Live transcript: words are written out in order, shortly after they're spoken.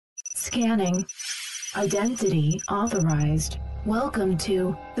Scanning. Identity authorized. Welcome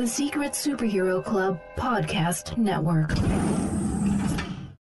to the Secret Superhero Club Podcast Network.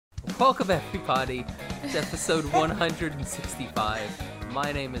 Welcome everybody to episode 165.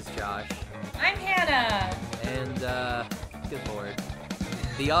 My name is Josh. I'm Hannah. And, good lord,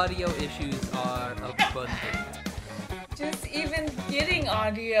 the audio issues are abundant. Just even getting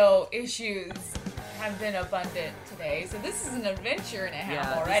audio issues have been abundant today, so this is an adventure and a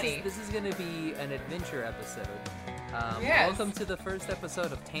half already. This is going to be an adventure episode. Yes. Welcome to the first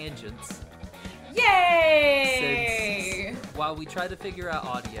episode of Tangents. Yay! While we try to figure out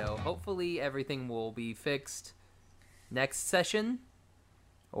audio, hopefully everything will be fixed next session,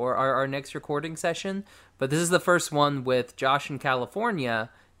 or our next recording session. But this is the first one with Josh in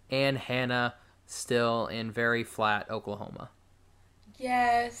California and Hannah still in very flat Oklahoma.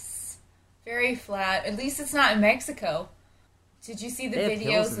 Yes. Very flat. At least it's not in Mexico. Did you see the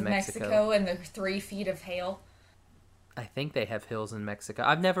videos of Mexico and the 3 feet of hail? I think they have hills in Mexico.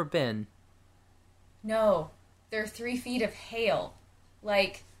 I've never been. No. They're 3 feet of hail.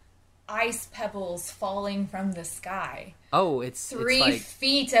 Like ice pebbles falling from the sky. Oh, it's 3 like,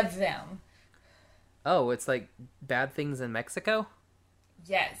 feet of them. Oh, it's like bad things in Mexico?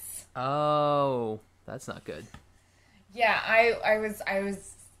 Yes. Oh, that's not good. Yeah, I was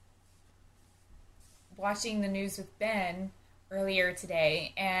watching the news with Ben earlier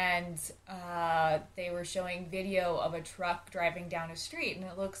today, and they were showing video of a truck driving down a street, and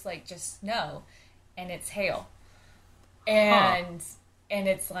it looks like just snow, and it's hail. And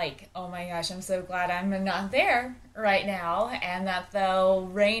it's like, oh my gosh, I'm so glad I'm not there right now, and that the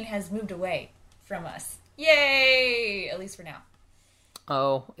rain has moved away from us. Yay! At least for now.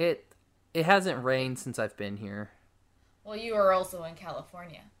 Oh, it hasn't rained since I've been here. Well, you are also in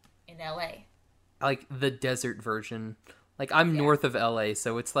California, in LA. Like the desert version. Like I'm north of LA,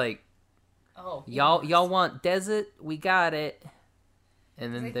 so it's like, oh, y'all want desert? We got it.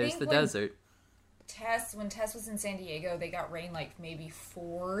 And then there's the desert. When Tess was in San Diego, they got rain like maybe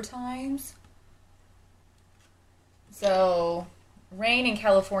 4 times. So rain and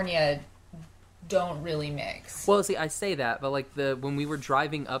California don't really mix. Well, see, I say that, but like when we were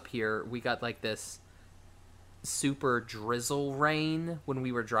driving up here, we got like this super drizzle rain when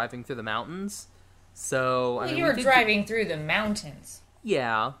we were driving through the mountains. So well, you were driving through the mountains.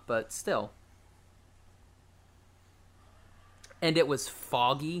 Yeah, but still. And it was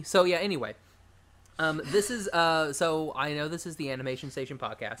foggy. So yeah, anyway. This is so I know this is the Animation Station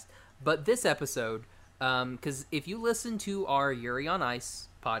podcast, but this episode, because if you listen to our Yuri on Ice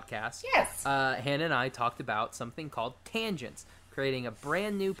podcast, yes, Hannah and I talked about something called Tangents, creating a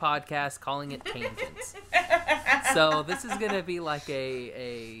brand new podcast calling it Tangents. So this is gonna be like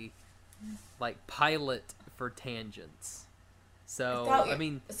a pilot for Tangents. So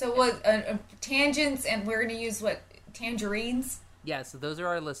so what tangents, and we're gonna use what, tangerines? Yeah, so those are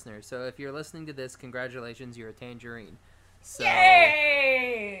our listeners. So if you're listening to this, congratulations, you're a tangerine. So,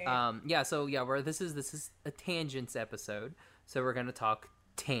 yay! This is a Tangents episode. So we're gonna talk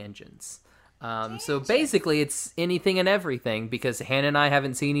tangents. So basically, it's anything and everything, because Hannah and I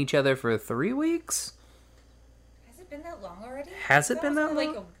haven't seen each other for 3 weeks. Has it been that long already? Has it been that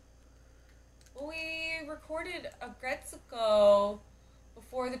long? We recorded a Gretzko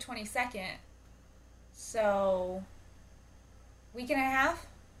before the 22nd. So, week and a half?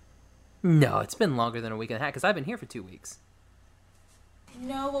 No, it's been longer than a week and a half, because I've been here for 2 weeks.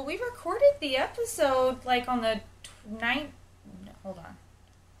 No, well, we recorded the episode, like, on the 9th... No, hold on.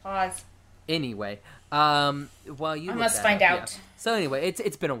 Pause. Anyway, you I must find out. Yeah. So anyway,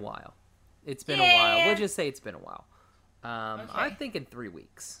 it's been a while. It's been a while. We'll just say it's been a while. Okay. I'm thinking 3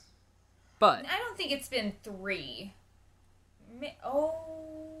 weeks. But I don't think it's been 3.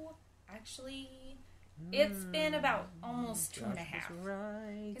 Actually, it's been about almost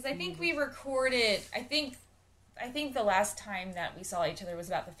 2.5. Because I think we recorded. I think the last time that we saw each other was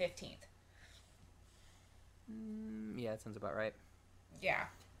about the 15th. Yeah, that sounds about right. Yeah.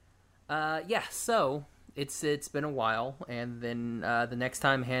 So it's been a while, and then the next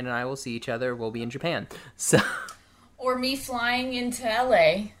time Hannah and I will see each other, we'll be in Japan. So, or me flying into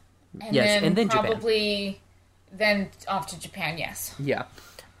LA, and then probably Japan. Then off to Japan. Yes. Yeah.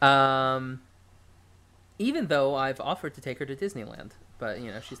 Even though I've offered to take her to Disneyland, but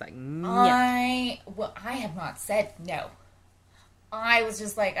she's like, I have not said no. I was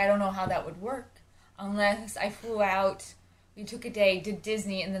just like, I don't know how that would work unless I flew out. We took a day, did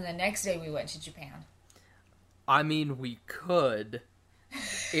Disney, and then the next day we went to Japan. I mean, we could.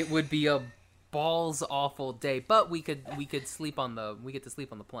 It would be a balls awful day, but we could sleep on the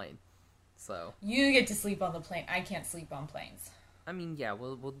plane. So you get to sleep on the plane. I can't sleep on planes. I mean, yeah,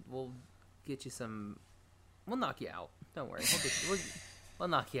 we'll get you some. We'll knock you out. Don't worry. We'll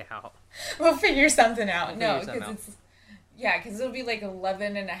knock you out. We'll figure something out. We'll No, figure something because because it'll be like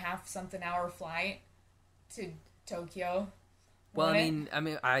 11 and a half something hour flight to Tokyo. Well, won't I it?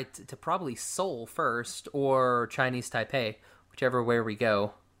 mean, to probably Seoul first or Chinese Taipei, whichever way we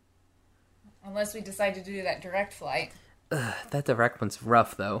go. Unless we decide to do that direct flight. That direct one's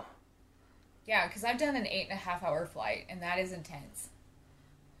rough, though. Yeah, because I've done an 8.5 hour flight, and that is intense.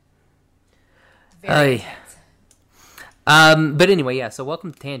 Very intense. But anyway, yeah. So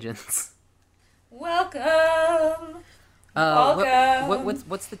welcome to Tangents. Welcome.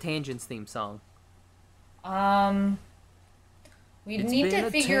 What's the Tangents theme song? We It's need been to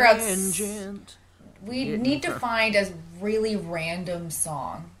a figure out. tangent. We Getting need to fr- find a really random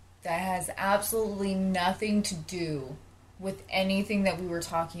song that has absolutely nothing to do with anything that we were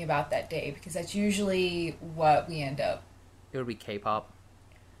talking about that day, because that's usually what we end up. It would be K-pop.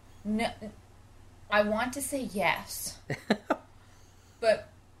 No, I want to say yes, but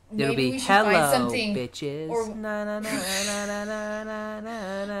It'll maybe be we should hello, find something. bitches. or- Na, na, na, na, na, na, na,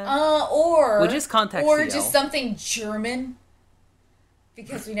 na, na. Or Well, just contact or CL. just something German,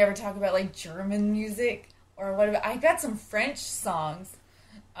 because we never talk about like German music. Or what about? I got some French songs.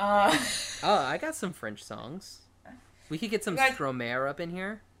 Oh, I got some French songs. We could get some Like- Stromae up in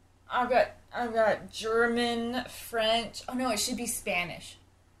here. I've got German, French. Oh no, it should be Spanish.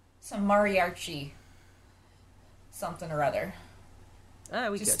 Some mariachi, something or other.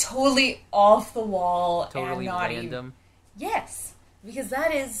 We Just could. totally off the wall Totally and not random. Yes, because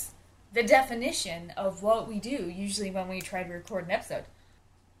that is the definition of what we do usually when we try to record an episode.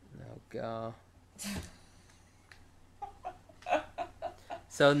 Oh god.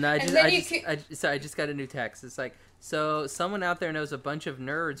 So now And then you could- I just got a new text. It's like, so someone out there knows a bunch of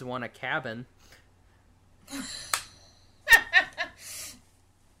nerds want a cabin.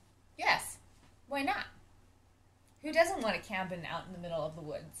 Yes, why not? Who doesn't want a cabin out in the middle of the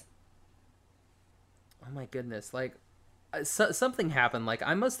woods? Oh my goodness! Like, something happened. Like,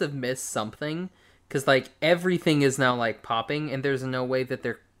 I must have missed something because like everything is now like popping, and there's no way that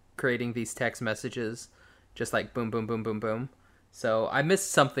they're creating these text messages just like boom, boom, boom, boom, boom. So I missed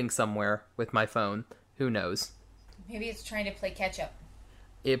something somewhere with my phone. Who knows? Maybe it's trying to play catch up.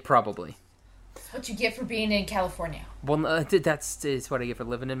 It probably. That's what you get for being in California. Well, it's what I get for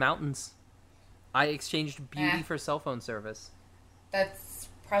living in mountains. I exchanged beauty for cell phone service. That's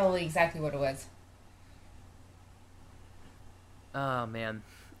probably exactly what it was. Oh man.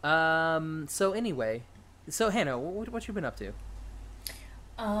 So anyway, Hannah, what you been up to?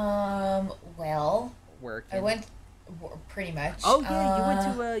 Well, Work. I went pretty much. Oh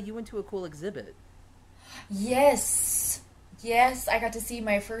yeah, you went to a cool exhibit. Yes, I got to see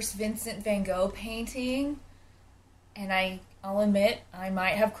my first Vincent van Gogh painting, and I'll admit I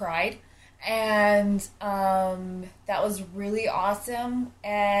might have cried, and that was really awesome.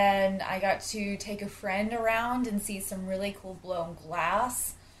 And I got to take a friend around and see some really cool blown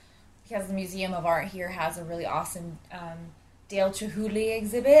glass, because the Museum of Art here has a really awesome Dale Chihuly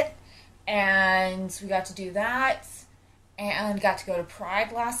exhibit, and we got to do that, and got to go to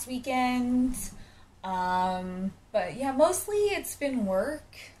Pride last weekend. But yeah, mostly it's been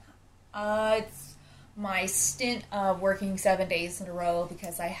work. It's my stint of working 7 days in a row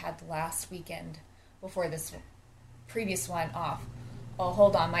because I had the last weekend before this previous one off. Oh,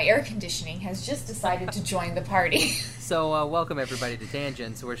 hold on. My air conditioning has just decided to join the party. So welcome everybody to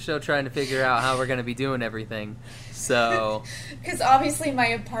Tangents. We're still trying to figure out how we're going to be doing everything. So Because obviously my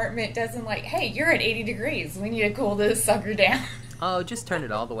apartment doesn't like, hey, you're at 80 degrees. We need to cool this sucker down. just turn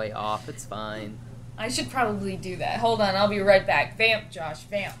it all the way off. It's fine. I should probably do that. Hold on. I'll be right back. Vamp, Josh.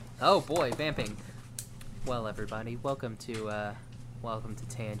 Vamp. Oh boy, vamping. Well, everybody, welcome to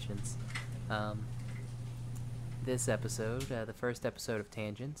Tangents. This episode, the first episode of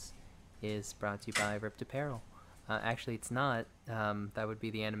Tangents, is brought to you by Ripped Apparel. Actually, it's not. That would be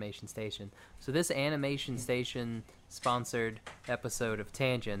the Animation Station. So this Animation Station sponsored episode of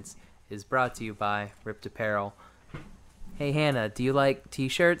Tangents is brought to you by Ripped Apparel. Hey Hannah, do you like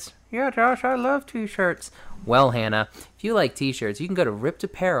t-shirts? Yeah, Josh, I love t-shirts. Well, Hannah, if you like t-shirts, you can go to Ripped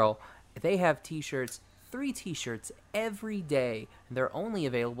Apparel. They have t-shirts, 3 t-shirts every day, and they're only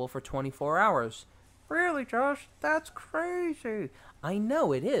available for 24 hours. Really, Josh? That's crazy. I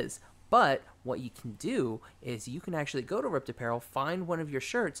know it is, but what you can do is you can actually go to Ripped Apparel, find one of your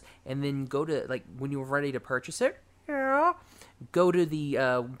shirts, and then go to, like, when you're ready to purchase it, go to the,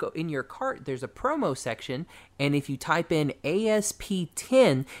 go in your cart, there's a promo section, and if you type in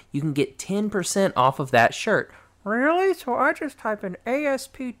ASP10, you can get 10% off of that shirt. Really? So I just type in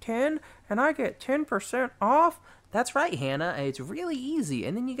ASP10 and I get 10% off? That's right, Hannah. It's really easy,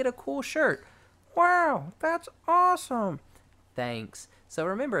 and then you get a cool shirt. Wow, that's awesome. Thanks. So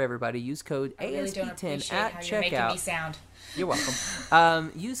remember, everybody, use code I really don't ASP10 appreciate at how you're making me checkout. sound. You're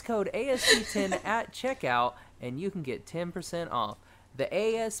welcome. Use code ASP10 at checkout, and you can get 10% off. The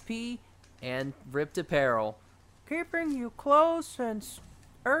ASP and Ripped Apparel, keeping you close since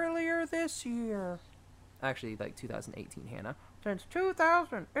earlier this year. Actually, like 2018, Hannah. Since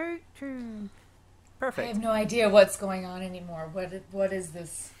 2018. Perfect. I have no idea what's going on anymore. What is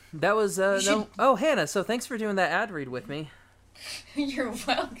this? That was no. Oh, Hannah. So thanks for doing that ad read with me. You're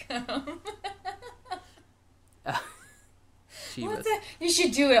welcome. You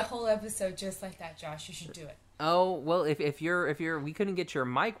should do a whole episode just like that, Josh. You should do it. Oh well, if we couldn't get your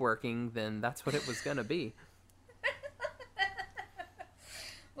mic working, then that's what it was gonna be.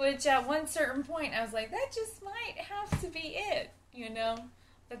 Which at one certain point, I was like, that just might have to be it,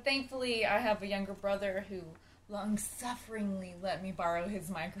 But thankfully, I have a younger brother who long-sufferingly let me borrow his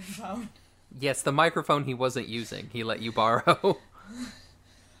microphone. Yes, the microphone he wasn't using, he let you borrow.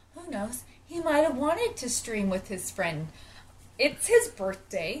 Who knows? He might have wanted to stream with his friend. It's his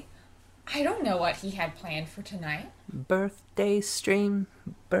birthday. I don't know what he had planned for tonight. Birthday stream.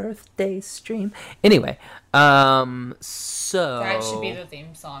 Anyway, so... That should be the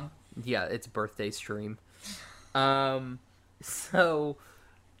theme song. Yeah, it's birthday stream. So...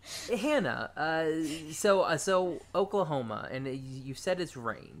 Hannah, so Oklahoma, and you said it's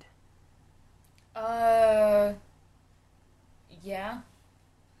rained. Yeah.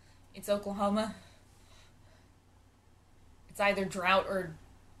 It's Oklahoma. It's either drought or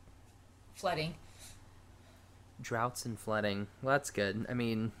flooding. Droughts and flooding. Well, that's good. I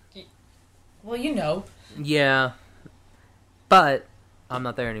mean... Well, Yeah. But I'm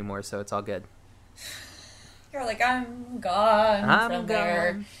not there anymore, so it's all good. You're like, I'm gone from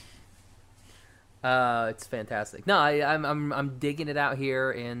there. It's fantastic. No, I'm digging it out here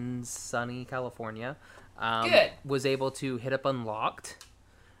in sunny California. Good. Was able to hit up Unlocked.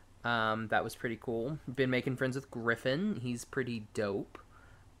 That was pretty cool. Been making friends with Griffin. He's pretty dope.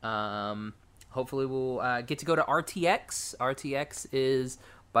 Hopefully we'll get to go to RTX. RTX is,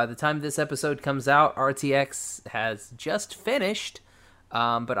 by the time this episode comes out, RTX has just finished.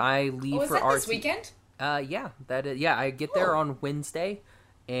 But I leave for RTX. This weekend? Yeah, I get there on Wednesday,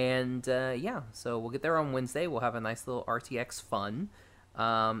 and so we'll get there on Wednesday. We'll have a nice little RTX fun.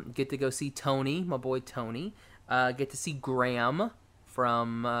 Get to go see Tony, my boy Tony. Get to see Graham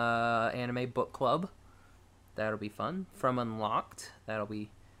from Anime Book Club. That'll be fun. From Unlocked, that'll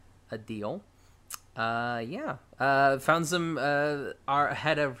be a deal. Found some.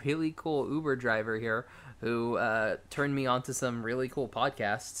 Had a really cool Uber driver here who turned me onto some really cool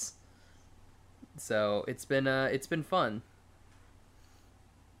podcasts. So it's been fun.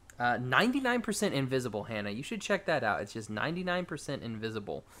 99% Invisible, Hannah. You should check that out. It's just 99%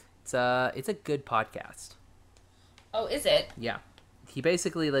 Invisible. It's a good podcast. Oh, is it? Yeah. He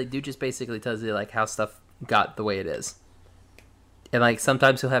basically basically tells you like how stuff got the way it is. And like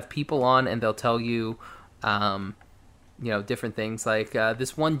sometimes he'll have people on and they'll tell you different things. Like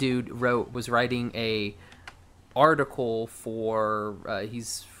this one dude was writing a article for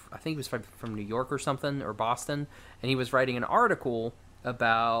I think he was from New York or something, or Boston, and he was writing an article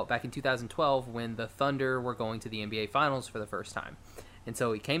about back in 2012 when the Thunder were going to the NBA Finals for the first time. And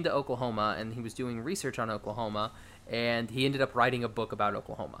so he came to Oklahoma, and he was doing research on Oklahoma, and he ended up writing a book about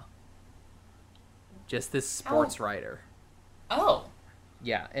Oklahoma. Just this sports writer. Oh.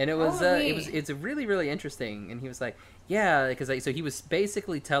 Yeah, and it's really, really interesting. And he was like, yeah, because so he was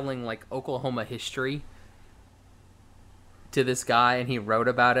basically telling like Oklahoma history to this guy, and he wrote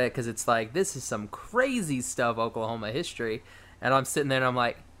about it because it's like, this is some crazy stuff, Oklahoma history. And I'm sitting there and I'm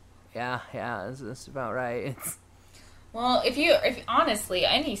like, yeah, that's about right. Well, if honestly,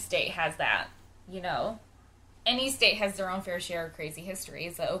 any state has that, any state has their own fair share of crazy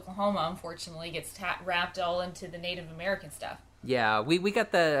histories. Oklahoma, unfortunately, gets wrapped all into the Native American stuff. Yeah, we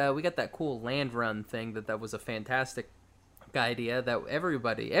got that cool land run thing that was a fantastic idea that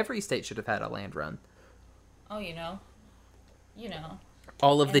every state should have had a land run. Oh,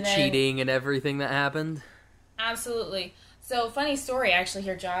 all of the cheating and everything that happened. Absolutely. So, funny story actually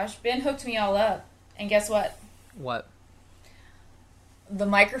here, Josh. Ben hooked me all up, and guess what? What? The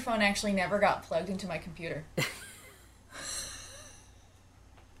microphone actually never got plugged into my computer.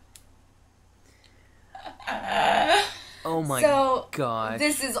 Oh my god.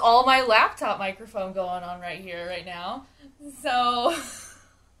 This is all my laptop microphone going on right here, right now. So...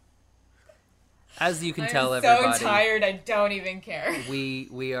 As you can tell, everybody... I'm so tired, I don't even care.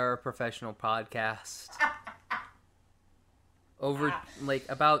 We are a professional podcast. Over, like,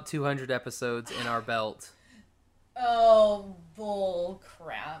 about 200 episodes in our belt. Oh, bull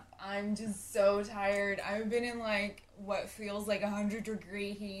crap. I'm just so tired. I've been in like what feels like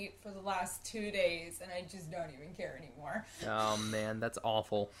 100-degree heat for the last 2 days, and I just don't even care anymore. Oh man, that's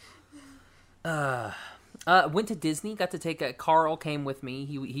awful. Went to Disney. Got to take a. Carl came with me.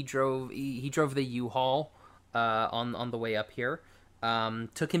 He drove the U-Haul on the way up here.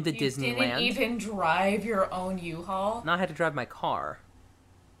 Took him to Disneyland. You didn't even drive your own U-Haul? No, I had to drive my car.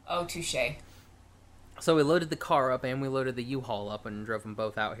 Oh, touche. So we loaded the car up and we loaded the U-Haul up and drove them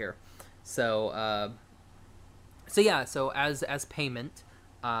both out here. So as payment,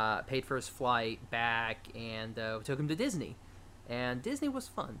 paid for his flight back and took him to Disney, and Disney was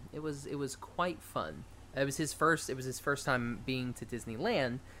fun. It was quite fun. It was his first time being to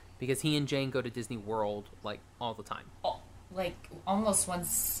Disneyland because he and Jane go to Disney World like all the time. Oh, like almost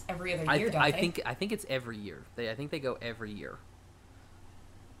once every other year, don't they? I think it's every year. I think they go every year.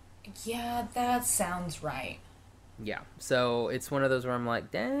 Yeah, that sounds right. Yeah, so it's one of those where I'm like,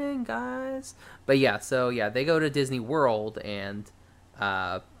 dang, guys. But yeah, they go to Disney World, and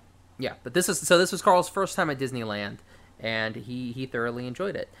but this was Carl's first time at Disneyland, and he thoroughly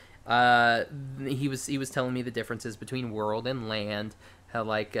enjoyed it. He was telling me the differences between World and Land, how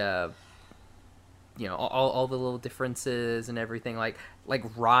like all the little differences and everything, like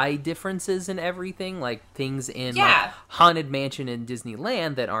ride differences and everything, like things in like Haunted Mansion in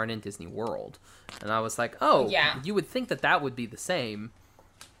Disneyland that aren't in Disney World. And I was like, oh, yeah, you would think that would be the same,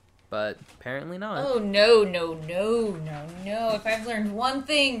 but apparently not. Oh, no. If I've learned one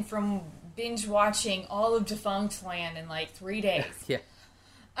thing from binge watching all of Defunctland in like 3 days. Yeah.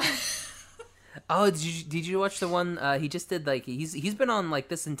 Oh, did you watch the one he just did? Like he's been on like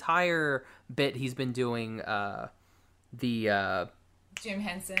this entire bit. He's been doing the Jim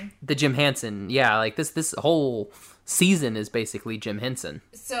Henson. The Jim Henson, yeah. Like this whole season is basically Jim Henson.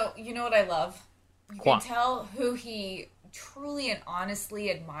 So you know what I love? You can tell who he truly and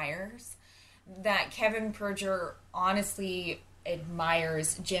honestly admires. That Kevin Perger honestly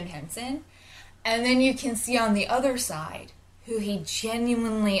admires Jim Henson, and then you can see on the other side who he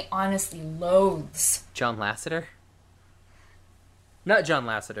genuinely, honestly loathes. John Lasseter? Not John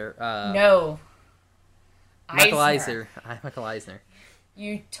Lasseter. No. Michael Eisner. Michael Eisner.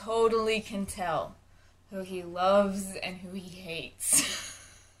 You totally can tell who he loves and who he hates.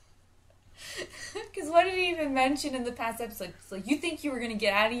 Because what did he even mention in the past episode? It's like, you think you were going to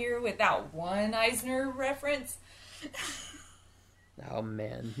get out of here without one Eisner reference? Oh,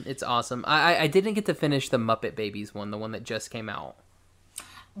 man. It's awesome. I didn't get to finish the Muppet Babies one, the one that just came out.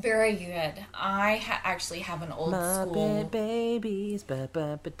 Very good. I actually have an old school... Muppet Babies. I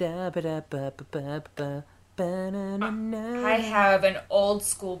have an old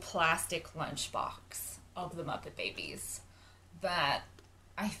school plastic lunchbox of the Muppet Babies that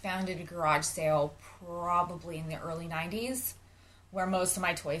I found at a garage sale probably in the early 90s, where most of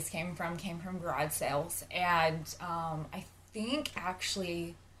my toys came from garage sales. And I think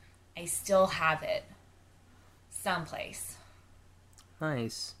actually I still have it someplace.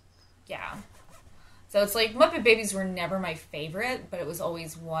 Nice. Yeah. So it's like Muppet Babies were never my favorite, but it was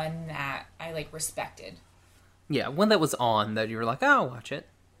always one that I like respected. Yeah, one that was on that you were like, oh, I'll watch it.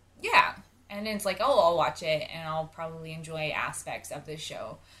 Yeah. And it's like, oh, I'll watch it and I'll probably enjoy aspects of this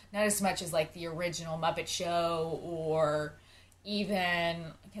show. Not as much as like the original Muppet Show, or even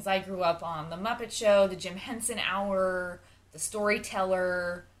because I grew up on the Muppet Show, the Jim Henson Hour, the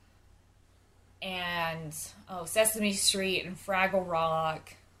Storyteller, and Sesame Street and Fraggle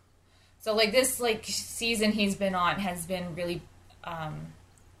Rock. So like this like season he's been on has been really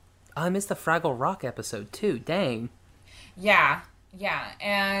I missed the Fraggle Rock episode too. Dang. Yeah,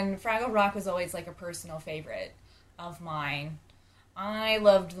 and Fraggle Rock was always like a personal favorite of mine. I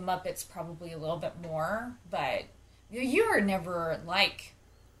loved the Muppets probably a little bit more, but you were never like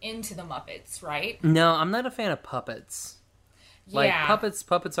into the Muppets, right? No, I'm not a fan of puppets. Like Yeah.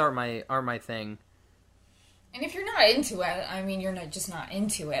 puppets aren't my thing. And if you're not into it, I mean, you're just not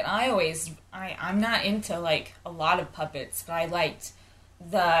into it. I'm not into like a lot of puppets, but I liked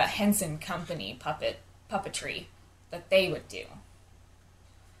the Henson Company puppetry that they would do.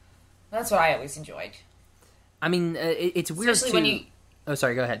 That's what I always enjoyed. I mean, it's weird Especially too. when you... Oh,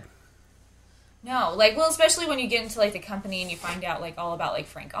 sorry. Go ahead. No, like, well, especially when you get into like the company and you find out like all about like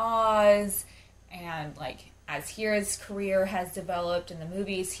Frank Oz and like as his career has developed in the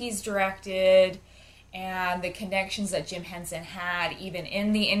movies he's directed, and the connections that Jim Henson had even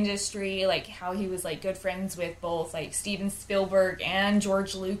in the industry, like how he was like good friends with both like Steven Spielberg and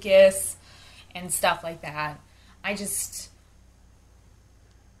George Lucas and stuff like that.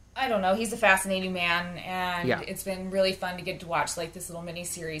 I don't know. He's a fascinating man, and Yeah. it's been really fun to get to watch like this little mini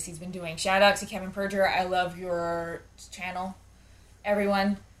series he's been doing. Shout out to Kevin Perjurer. I love your channel.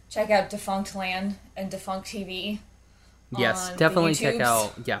 Everyone, check out Defunct Land and Defunct TV. Yes, On the definitely check YouTubes.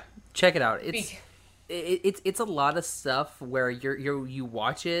 out. Yeah, check it out. Be- It's a lot of stuff where you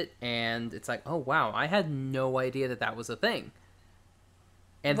watch it and it's like, oh wow, I had no idea that was a thing.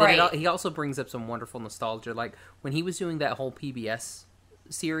 And then Right. he also brings up some wonderful nostalgia, like when he was doing that whole PBS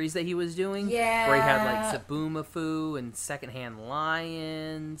series that he was doing, where he had Yeah. like Zaboomafoo and Secondhand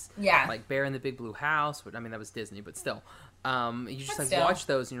Lions, Yeah. like Bear in the Big Blue House. Which, I mean, that was Disney, but still, you just But like still. watch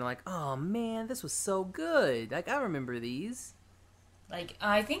those and you're like, oh man, this was so good. Like I remember these. Like,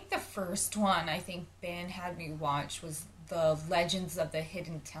 I think the first one I think Ben had me watch was the Legends of the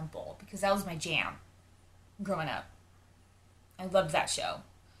Hidden Temple, because that was my jam growing up. I loved that show.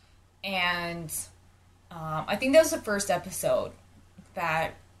 And I think that was the first episode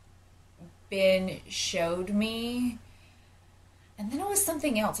that Ben showed me. And then it was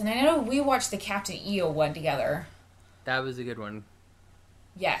something else. And I know we watched the Captain EO one together. That was a good one.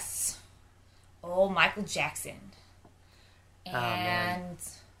 Yes. Oh, Michael Jackson. man. And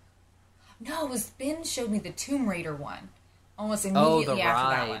no, it was Ben showed me the Tomb Raider one almost Oh, immediately the after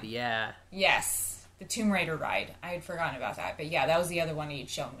that ride, one. yeah. Yes, the Tomb Raider ride. I had forgotten about that, but yeah, that was the other one he'd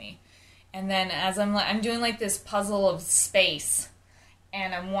shown me. And then as I'm doing like this puzzle of space,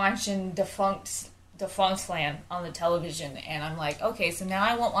 and I'm watching Defunct Land on the television, and I'm like, okay, so now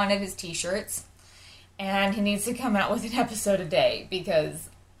I want one of his T-shirts, and he needs to come out with an episode a day because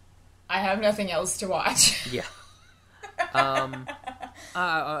I have nothing else to watch. Yeah.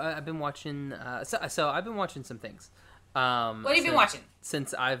 I've been watching. So I've been watching some things. What have you been watching?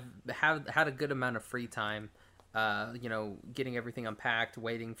 Since I've had a good amount of free time, getting everything unpacked,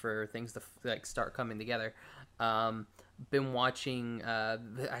 waiting for things to like start coming together. Been watching.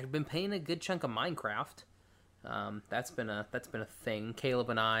 I've been playing a good chunk of Minecraft. That's been a thing. Caleb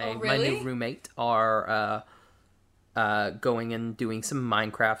and I, Oh, my really? new roommate, are going and doing some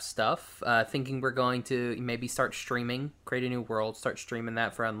Minecraft stuff. Thinking we're going to maybe start streaming, create a new world, start streaming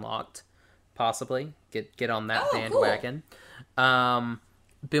that for Unlocked, possibly get on that Oh, bandwagon.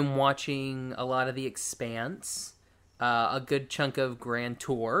 Been watching a lot of The Expanse, a good chunk of Grand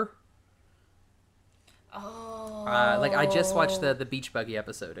Tour. Oh, Like I just watched the Beach Buggy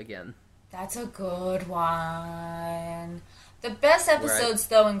episode again. that's a good one. The best episodes,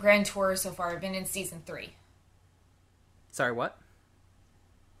 though, in Grand Tour so far have been in season 3. Sorry, what?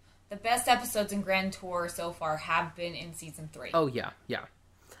 The best episodes in Grand Tour so far have been in season 3. Oh yeah. I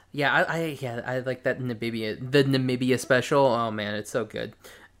like that Namibia special. Oh man, it's so good.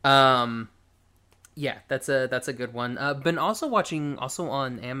 Yeah, that's a good one. Been also watching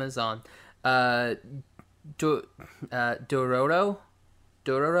on Amazon, Dororo.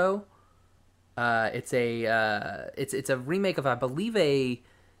 It's a remake of, I believe, a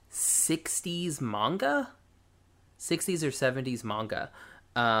 60s manga. 60s or 70s manga.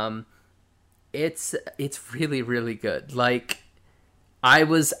 It's really, really good. Like I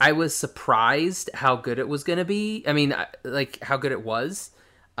was surprised how good it was gonna be. I mean, like how good it was.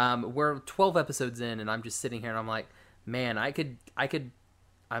 We're 12 episodes in, and I'm just sitting here, and I'm like, man, I could.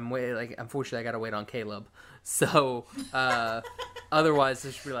 Unfortunately, I gotta wait on Caleb. So, otherwise,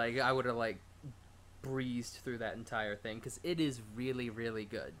 just be like, I would have like breezed through that entire thing because it is really, really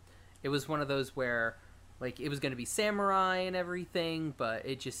good. It was one of those where, like, it was gonna be samurai and everything, but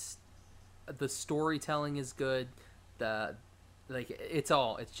it just the storytelling is good.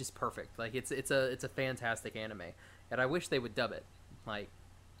 It's just perfect. Like it's a fantastic anime, and I wish they would dub it. Like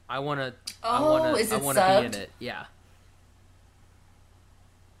I wanna is it be in subbed? it. Yeah.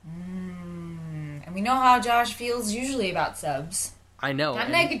 And we know how Josh feels usually about subs. I know. Not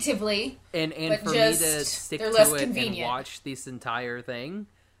negatively. And but for me to just stick they're to less it and convenient. watch this entire thing,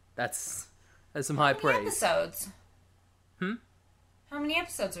 that's some How high many praise. episodes? How many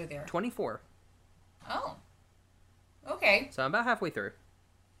episodes are there? 24. Oh. Okay. So I'm about halfway through.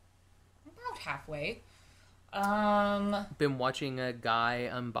 About halfway. Been watching a guy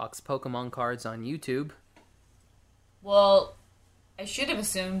unbox Pokemon cards on YouTube. Well, I should have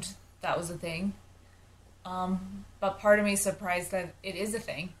assumed that was a thing. But part of me is surprised that it is a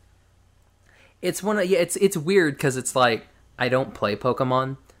thing. It's it's weird because it's like I don't play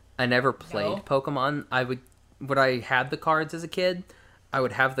Pokemon. I never played No. Pokemon. When I had the cards as a kid, I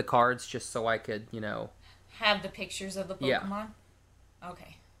would have the cards just so I could, Have the pictures of the Yeah. Pokemon?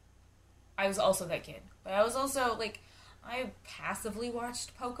 Okay. I was also that kid. But I was also, like, I passively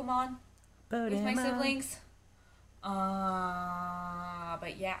watched Pokemon with my siblings.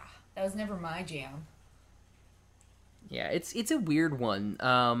 But yeah, that was never my jam. Yeah, it's a weird one.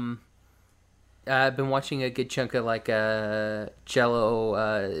 I've been watching a good chunk of like Jello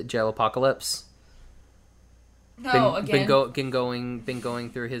Apocalypse. No, again. Been going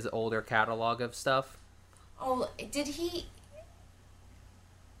through his older catalog of stuff. Oh, did he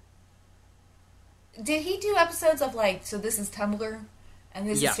do episodes of like, so this is Tumblr and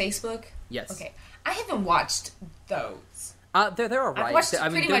this is Facebook? Yes. Okay. I haven't watched those. They're alright. I've watched I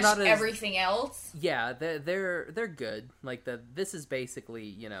mean, pretty much not everything else. Yeah, they're good. Like this is basically,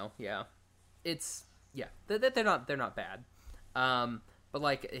 you know, yeah. It's they're not bad. But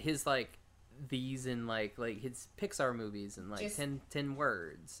like his like these in like his Pixar movies and like 10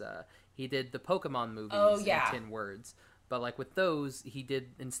 words. He did the Pokemon movies in 10 words. But like with those, he did,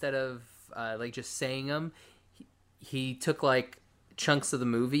 instead of like just saying them, he took like chunks of the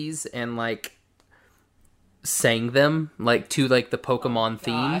movies and like sang them like to like the Pokemon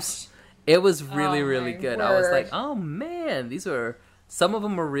themes. It was really good. Word. I was like, oh man, some of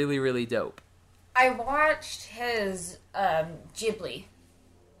them were really dope. I watched his Ghibli.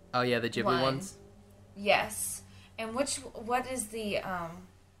 Oh yeah, the Ghibli ones. Yes, and what is the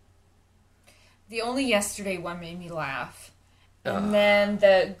Only Yesterday one made me laugh, and then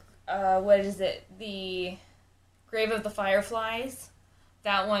the what is it, the Grave of the Fireflies,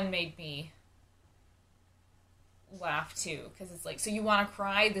 that one made me laugh too, because it's like, so you want to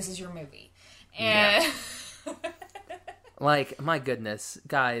cry, this is your movie. And yeah. Like, my goodness,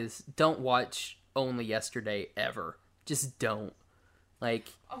 guys, don't watch Only Yesterday ever. Just don't. Like,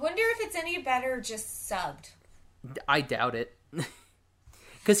 I wonder if it's any better just subbed. I doubt it.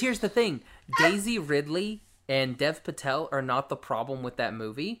 Because here's the thing, Daisy Ridley and Dev Patel are not the problem with that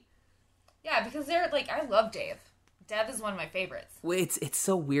movie. Yeah, because they're like, I love Dev. Dev is one of my favorites. Well, it's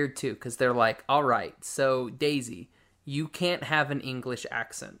so weird too, because they're like, all right, so Daisy, you can't have an English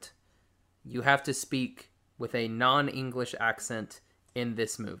accent. You have to speak with a non-English accent in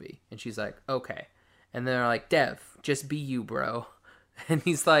this movie. And she's like, okay. And they're like, Dev, just be you, bro. And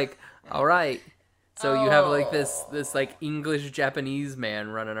he's like, all right. So you have like this like English Japanese man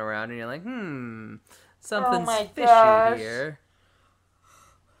running around, and you're like, something's fishy here.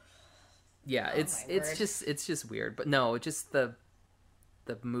 Yeah, it's just weird. But no, just the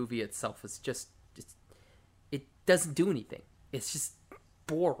movie itself is just it doesn't do anything. It's just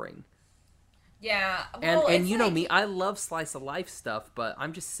boring. Yeah, well, and you know me, I love slice of life stuff, but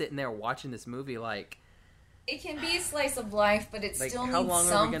I'm just sitting there watching this movie like, it can be a slice of life, but it like, still how needs long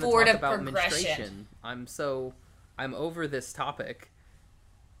some are we sort talk of about progression. Menstruation? I'm over this topic.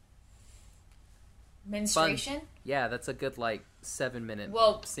 Menstruation? Fun. Yeah, that's a good like 7-minute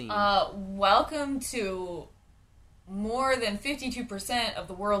scene. Welcome to more than 52% of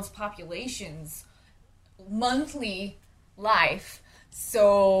the world's population's monthly life.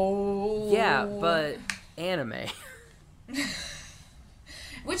 So yeah, but anime.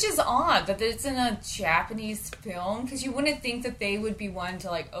 Which is odd that it's in a Japanese film, because you wouldn't think that they would be one to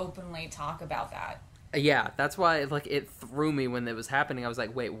like openly talk about that. Yeah, that's why like it threw me when it was happening. I was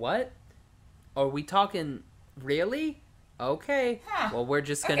like, wait, what? Are we talking really? Okay. Huh. Well, we're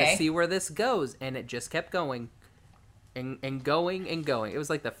just gonna see where this goes, and it just kept going, and going and going. It was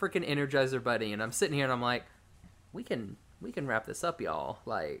like the freaking Energizer Bunny, and I'm sitting here and I'm like, we can wrap this up, y'all.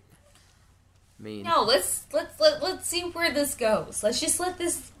 Like, I mean, no, let's see where this goes. Let's just let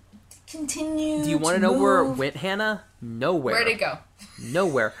this continue. Do you want to know where it went, Hannah? Nowhere. Where'd it go?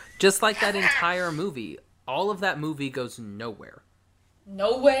 Nowhere. Just like that entire movie. All of that movie goes nowhere.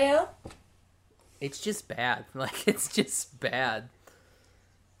 Nowhere? It's just bad. Like, it's just bad.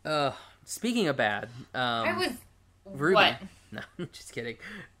 Speaking of bad, I was... Ruby. What? No, I'm just kidding.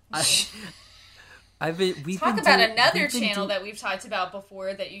 We've talk about another channel that we've talked about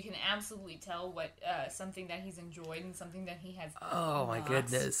before that you can absolutely tell what something that he's enjoyed and something that he has. Oh my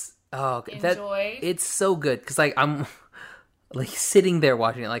goodness! Oh, enjoyed. It's so good because like I'm like sitting there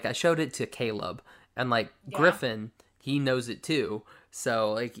watching it. Like I showed it to Caleb, and like Griffin, he knows it too.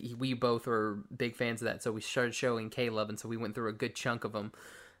 So like we both were big fans of that. So we started showing Caleb, and so we went through a good chunk of them.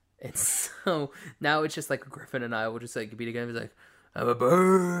 And so now it's just like Griffin and I will just like be together. He's like, I'm a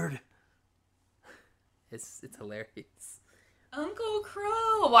bird. It's hilarious. Uncle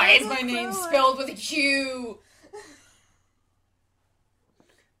Crow. Why is my name spelled with a Q?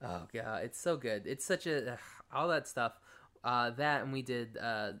 Oh god, it's so good. It's such a all that stuff. That, and we did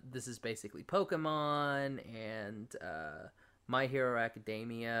this is basically Pokemon and My Hero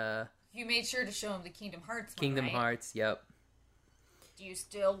Academia. You made sure to show him the Kingdom Hearts one, Kingdom right? Hearts, yep. Do you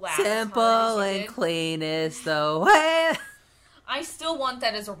still laugh? Simple and cleanest though. I still want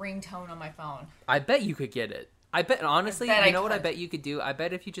that as a ringtone on my phone. I bet you could get it. I bet, honestly, you know what I could. bet you could do? I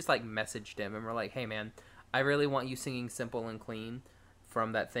bet if you just, like, messaged him and were like, hey, man, I really want you singing Simple and Clean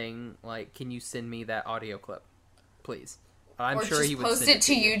from that thing. Like, can you send me that audio clip, please? I'm or sure just he would post send it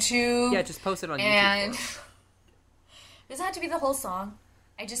to you. YouTube. Yeah, just post it on and YouTube. It doesn't have to be the whole song.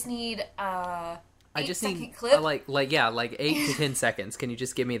 I just need I just 8-second need clip. like 8 to 10 seconds. Can you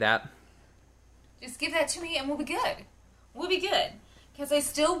just give me that? Just give that to me and we'll be good. We'll be good. Because I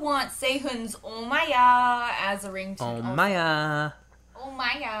still want Sehun's Oh Maya as a ringtone. Oh Maya. Oh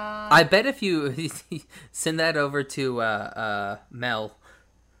Maya. I bet if you send that over to Mel,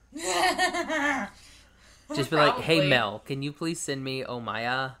 just be like, "Hey Probably. Mel, can you please send me Oh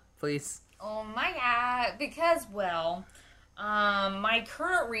Maya, please?" Oh Maya. Because, well, my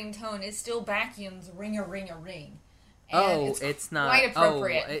current ringtone is still Baekhyun's Ring-a-Ring-a-Ring. And it's not quite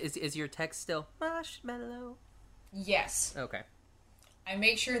appropriate. Oh, is your text still marshmallow? Yes. Okay. I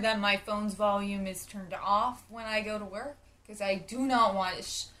make sure that my phone's volume is turned off when I go to work because I do not want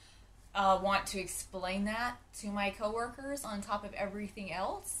to explain that to my coworkers on top of everything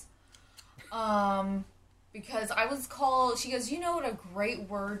else. Because I was called. She goes, "You know what a great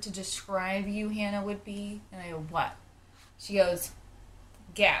word to describe you, Hannah, would be?" And I go, "What?" She goes,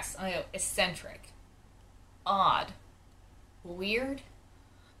 "Guess." And I go, "Eccentric, odd, weird."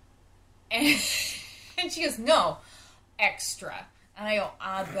 And she goes, "No, extra." And I go,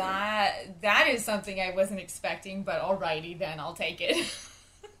 that is something I wasn't expecting, but alrighty then, I'll take it.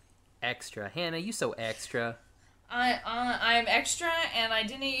 Extra. Hannah, you so extra. I'm extra, and I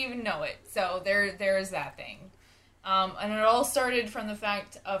didn't even know it. So there's that thing. And it all started from the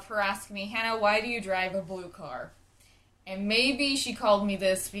fact of her asking me, "Hannah, why do you drive a blue car?" And maybe she called me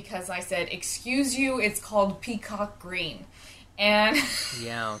this because I said, "Excuse you, it's called peacock green." And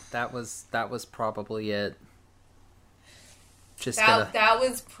Yeah, that was probably it. Just that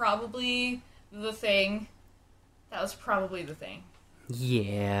was probably the thing. That was probably the thing.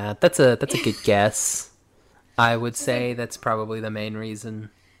 Yeah, that's a good guess. I would say that's probably the main reason.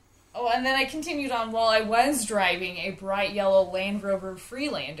 Oh, and then I continued on while I was driving a bright yellow Land Rover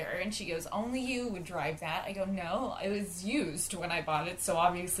Freelander, and she goes, "Only you would drive that." I go, "No, it was used when I bought it, so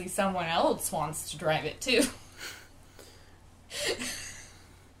obviously someone else wants to drive it too."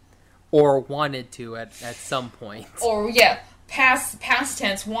 Or wanted to at some point. Or, yeah, past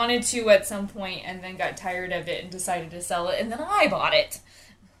tense, wanted to at some point, and then got tired of it and decided to sell it, and then I bought it.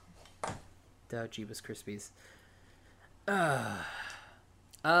 The Jeebus Krispies.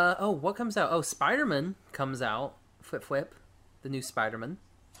 What comes out? Oh, Spider-Man comes out. Flip. The new Spider-Man.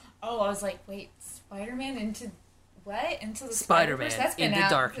 Oh, I was like, wait, Spider-Man into what? Into the Spider-Man Spider-Verse? That's been into out.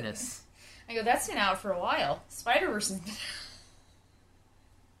 darkness. I go, that's been out for a while. Spider-Verse has been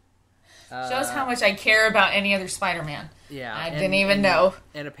shows how much I care about any other Spider-Man. Yeah. I didn't even know.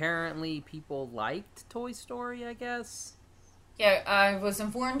 And apparently people liked Toy Story, I guess. Yeah, I was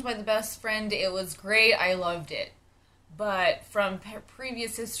informed by the best friend it was great. I loved it. But from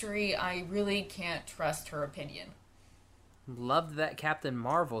previous history, I really can't trust her opinion. Loved that Captain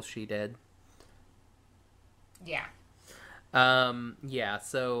Marvel she did. Yeah. Yeah,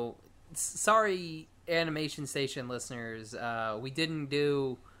 so sorry Animation Station listeners, we didn't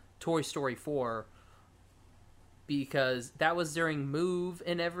do Toy Story 4 because that was during Move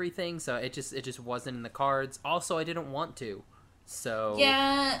and everything, so it just wasn't in the cards. Also, I didn't want to. So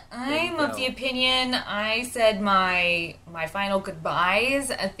yeah, I'm of the opinion I said my final goodbyes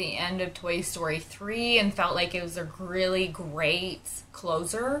at the end of Toy Story 3 and felt like it was a really great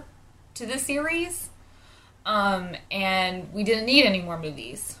closer to the series. And we didn't need any more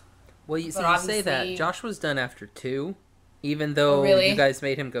movies. Well, you say that Josh was done after 2, even though really? You guys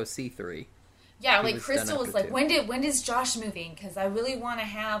made him go see 3. Yeah, like Crystal was like, 2. When is Josh moving? Because I really want to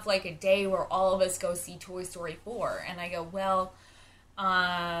have like a day where all of us go see Toy Story 4. And I go, well,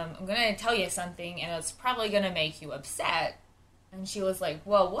 I'm going to tell you something, and it's probably going to make you upset. And she was like,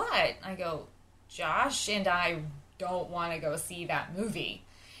 well, what? I go, Josh and I don't want to go see that movie.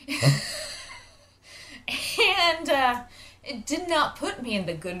 And it did not put me in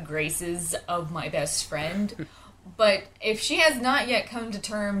the good graces of my best friend. But if she has not yet come to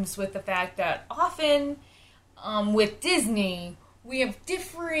terms with the fact that often with Disney, we have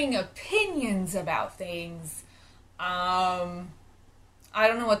differing opinions about things, I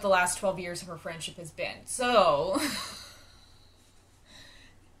don't know what the last 12 years of her friendship has been. So,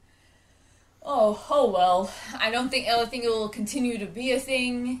 oh well. I think it will continue to be a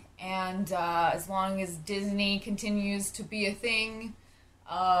thing, and as long as Disney continues to be a thing,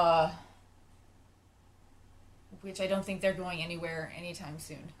 which I don't think they're going anywhere anytime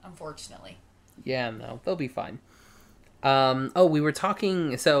soon, unfortunately. Yeah, no, they'll be fine. We were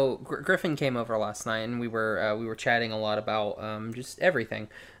talking. So Griffin came over last night, and we were chatting a lot about just everything.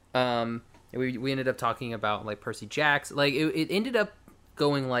 we ended up talking about like Percy Jackson. Like it ended up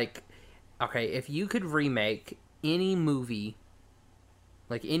going like, okay, if you could remake any movie,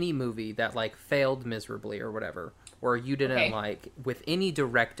 like any movie that like failed miserably or whatever, or you didn't like with any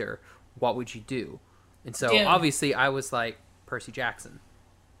director, what would you do? And so obviously I was like Percy Jackson.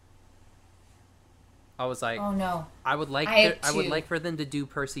 I was like, oh no, I would like for them to do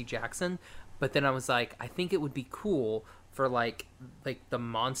Percy Jackson, but then I was like, I think it would be cool for like the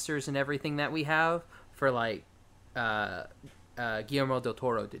monsters and everything that we have for like Guillermo del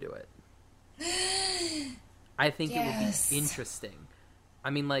Toro to do it. I think it would be interesting.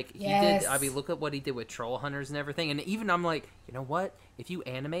 I mean, like he did. I mean, look at what he did with Troll Hunters and everything. And even I'm like, you know what? If you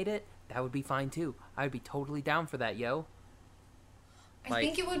animate it, that would be fine too. I would be totally down for that, yo. I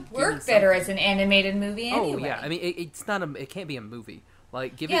think it would work better as an animated movie anyway. Oh yeah, I mean it's not a. It can't be a movie.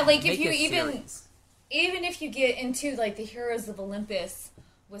 Like give it. Like make if you even if you get into like the Heroes of Olympus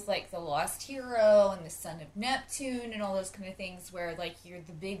with like the Lost Hero and the Son of Neptune and all those kind of things, where like you're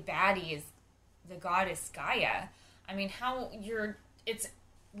the big baddie is the goddess Gaia. I mean, it's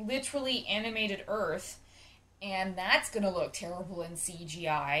literally animated Earth, and that's gonna look terrible in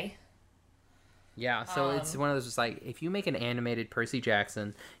CGI. Yeah, so it's one of those, just like, if you make an animated Percy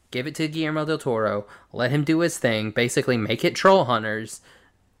Jackson, give it to Guillermo del Toro, let him do his thing, basically make it Troll Hunters,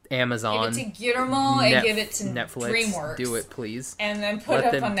 Amazon, give it to Guillermo and give it to Netflix, DreamWorks. Do it, please. And then put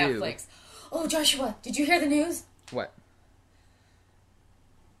it up on Netflix. Oh, Joshua, did you hear the news? What?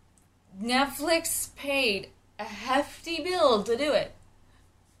 Netflix paid a hefty bill to do it,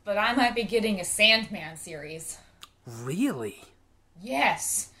 but I might be getting a Sandman series. Really?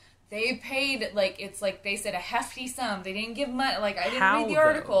 Yes. They paid, like, it's like they said a hefty sum. They didn't give money. Like, I didn't read the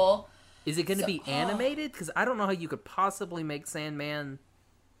article. Is it going to be animated? Because I don't know how you could possibly make Sandman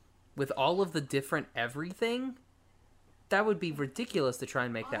with all of the different everything. That would be ridiculous to try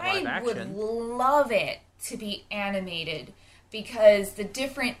and make that live action. I would love it to be animated because the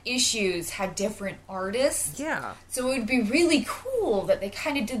different issues had different artists. Yeah. So it would be really cool that they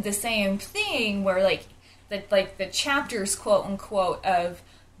kind of did the same thing where, like, the chapters, quote unquote, of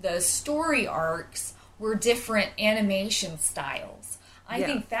the story arcs were different animation styles. I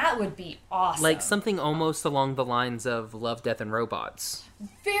think that would be awesome. Like something almost along the lines of Love, Death, and Robots.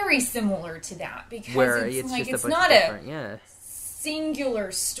 Very similar to that, because where it's not a singular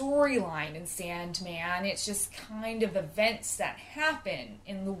storyline in Sandman. It's just kind of events that happen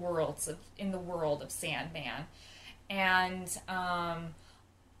in the world of Sandman. And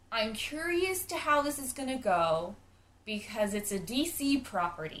I'm curious to how this is going to go, because it's a DC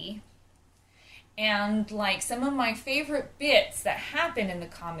property, and like some of my favorite bits that happen in the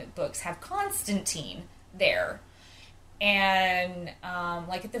comic books have Constantine there, and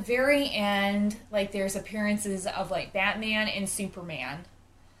like at the very end, like there's appearances of like Batman and Superman.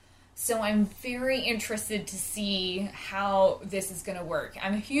 So I'm very interested to see how this is going to work.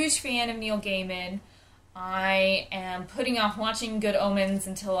 I'm a huge fan of Neil Gaiman. I am putting off watching Good Omens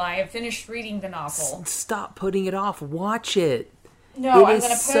until I have finished reading the novel. Stop putting it off. Watch it. No, I'm going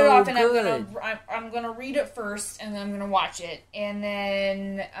to put it off, and I'm going to read it first, and then I'm going to watch it, and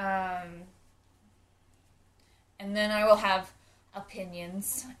then I will have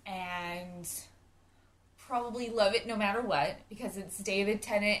opinions and probably love it no matter what, because it's David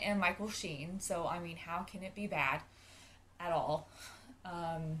Tennant and Michael Sheen. So I mean, how can it be bad at all?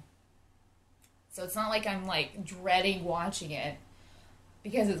 So it's not like I'm, like, dreading watching it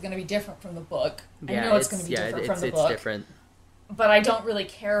because it's going to be different from the book. I know it's going to be different from the book. It's different. But I don't really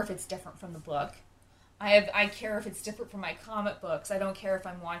care if it's different from the book. I care if it's different from my comic books. I don't care if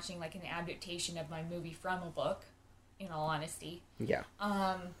I'm watching, like, an adaptation of my movie from a book, in all honesty. Yeah.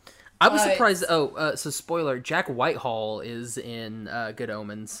 I was surprised. So spoiler, Jack Whitehall is in Good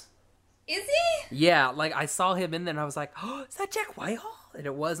Omens. Is he? Yeah, like, I saw him in there, and I was like, oh, is that Jack Whitehall? And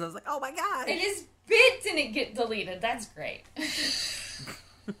it was, and I was like, oh my god. And his bit didn't get deleted. That's great.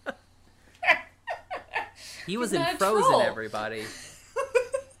 He was in Frozen, everybody.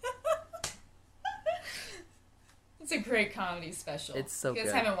 It's a great comedy special. It's so good. If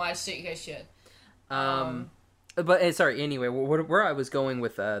you guys haven't watched it, you guys should. But sorry. Anyway, where I was going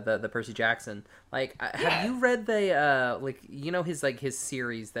with the Percy Jackson, like, have you read the like, you know, his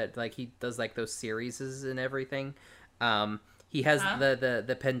series that, like, he does, like, those series and everything. He has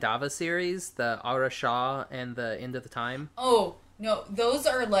the Pandava series, the Ara Shah, and the End of the Time. Oh no, those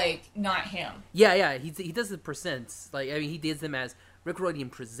are, like, not him. Yeah. He does the presents. Like, I mean, he does them as Rick Riordan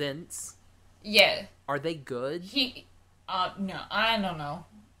Presents. Yeah. Are they good? No, I don't know.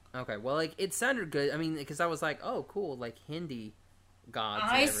 Okay, well, like, it sounded good. I mean, because I was like, oh, cool, like, Hindi gods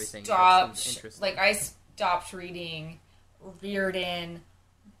and everything. I stopped reading Riordan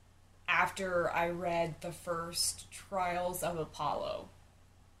after I read the first Trials of Apollo.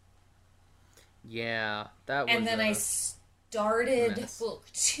 Yeah, that was. And then I started mess. book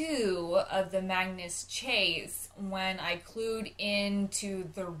 2 of the Magnus Chase when I clued into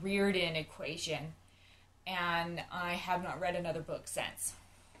the Reardon equation. And I have not read another book since.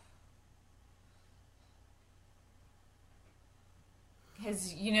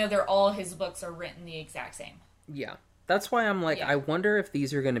 Because, all his books are written the exact same. Yeah. That's why I'm like, Yeah. I wonder if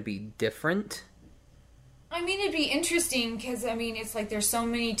these are going to be different. I mean, it'd be interesting because, it's like there's so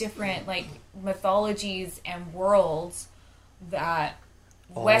many different, like, mythologies and worlds that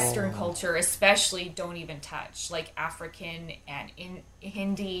Western culture especially don't even touch. Like African and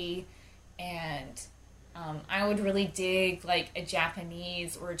Hindi, and I would really dig, like, a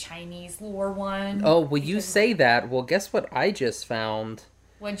Japanese or a Chinese lore one. Oh, well, you say that. Well, guess what I just found?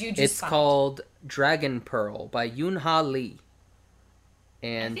 What'd you just It's find? called Dragon Pearl by Yoon-Ha Lee. I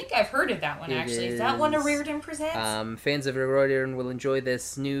And think I've heard of that one, actually. Is that one a Reardon Presents? fans of Reardon will enjoy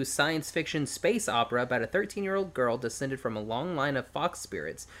this new science fiction space opera about a 13-year-old girl descended from a long line of fox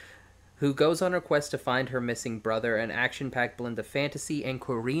spirits who goes on a quest to find her missing brother, an action-packed blend of fantasy and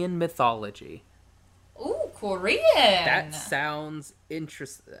Korean mythology. Ooh, Korean! That sounds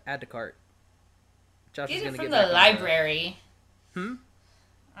interesting. Add to cart. Josh Get is it gonna from get the back on library. Hmm?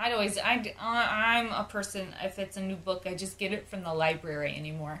 I'm a person, if it's a new book, I just get it from the library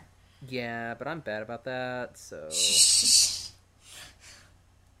anymore. Yeah, but I'm bad about that, so...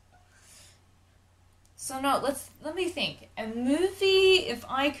 So no, let me think. A movie, if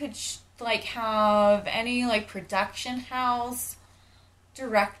I could have any like production house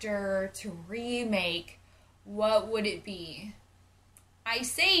director to remake, what would it be? I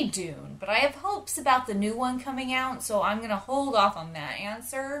say Dune, but I have hopes about the new one coming out, so I'm gonna hold off on that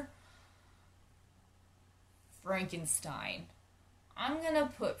answer. Frankenstein. I'm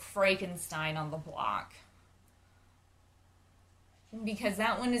gonna put Frankenstein on the block. Because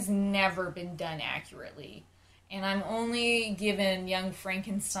that one has never been done accurately. And I'm only giving Young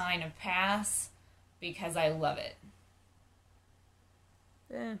Frankenstein a pass because I love it.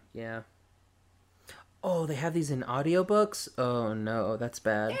 Yeah. Oh, they have these in audiobooks? Oh no, that's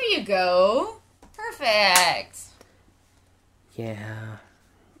bad. There you go. Perfect. Yeah.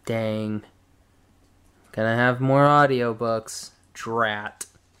 Dang. Gonna have more audiobooks. Drat.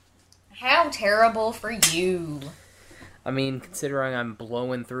 How terrible for you. I mean, considering I'm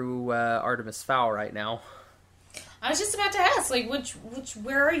blowing through Artemis Fowl right now. I was just about to ask, like,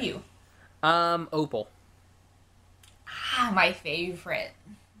 where are you? Opal. My favorite.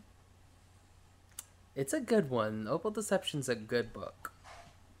 It's a good one. Opal Deception's a good book.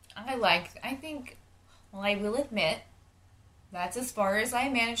 I will admit, that's as far as I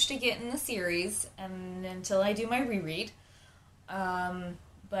managed to get in the series, and until I do my reread.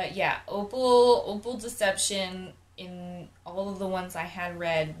 But yeah, Opal Deception, in all of the ones I had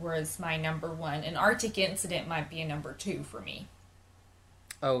read, was my number 1, and Arctic Incident might be a number 2 for me.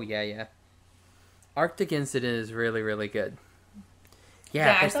 Oh, yeah. Arctic Incident is really, really good.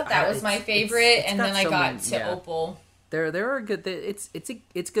 Yeah, I thought that was my favorite, and then I got to Opal. There are good.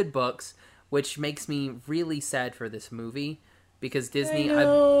 It's good books, which makes me really sad for this movie because Disney.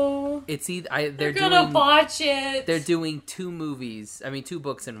 They're gonna botch it. They're doing 2 movies. I mean, 2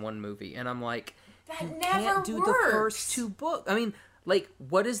 books in 1 movie, and I'm like, that you never can't do works. the first 2 books. I mean, like,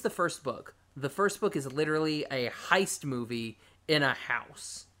 what is the first book? The first book is literally a heist movie in a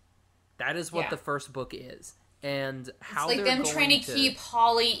house. That is what the first book is. And how it's like them trying to keep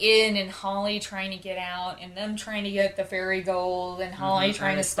Holly in and Holly trying to get out and them trying to get the fairy gold and Holly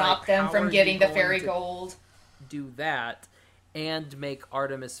trying to stop them from getting the fairy gold. Do that and make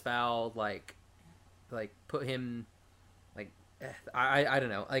Artemis Fowl like put him like I don't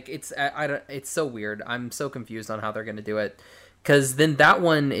know, like it's so weird. I'm so confused on how they're gonna do it because then that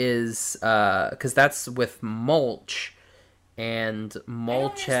one is because that's with Mulch. And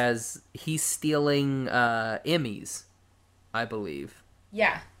Mulch he's stealing Emmys, I believe.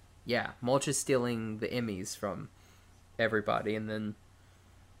 Yeah. Yeah, Mulch is stealing the Emmys from everybody, and then...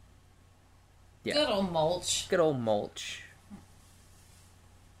 Yeah. Good old Mulch. Good old Mulch.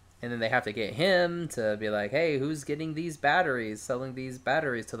 And then they have to get him to be like, hey, who's getting these batteries, selling these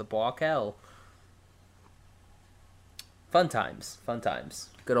batteries to the Bois-Quel? Fun times.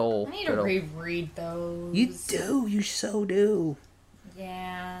 Good old... I need to reread those. You do. You so do.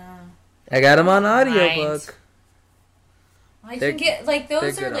 Yeah. I got them on audiobook. I can get, like,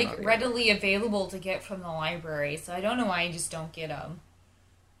 those are, like, readily available to get from the library, so I don't know why I just don't get them.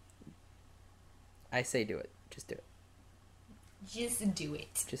 I say do it. Just do it. Just do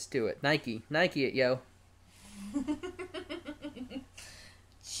it. Just do it. Nike it, yo.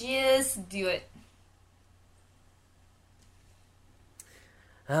 Just do it.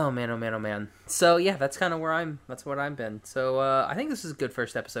 Oh man, oh man, oh man. So yeah, that's kind of that's what I've been. So I think this is a good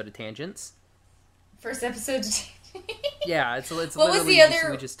first episode of Tangents. First episode. Yeah, it's What was literally the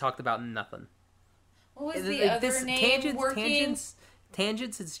other? we just talked about nothing. What was the other name?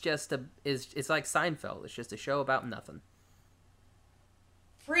 Tangents. It's just it's like Seinfeld. It's just a show about nothing.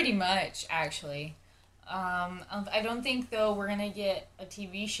 Pretty much, actually. I don't think though we're gonna get a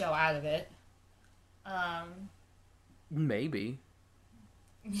TV show out of it. Maybe.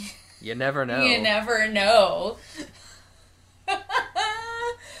 You never know. You never know.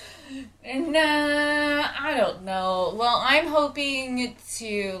 And I don't know. Well, I'm hoping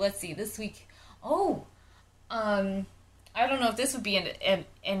to. Let's see. This week. Oh, I don't know if this would be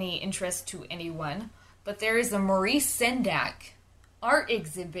any interest to anyone, but there is a Maurice Sendak art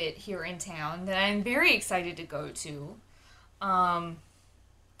exhibit here in town that I'm very excited to go to.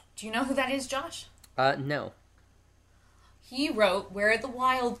 Do you know who that is, Josh? No. He wrote Where the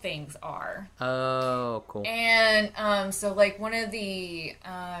Wild Things Are. Oh, cool. And so like one of the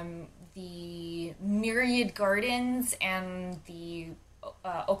Myriad Gardens and the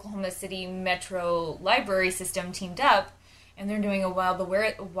Oklahoma City Metro Library System teamed up, and they're doing a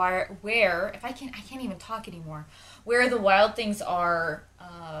where if I can't even talk anymore. Where the Wild Things Are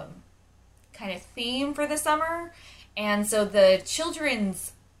kind of theme for the summer, and so the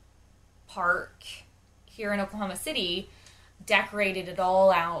children's park here in Oklahoma City decorated it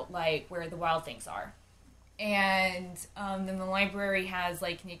all out like Where the Wild Things Are. And then the library has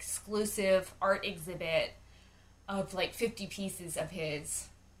like an exclusive art exhibit of like 50 pieces of his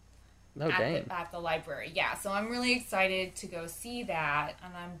at the library. Yeah, so I'm really excited to go see that,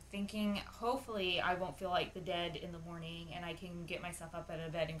 and I'm thinking hopefully I won't feel like the dead in the morning and I can get myself up out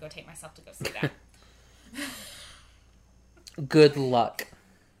of bed and go take myself to go see that. Good luck.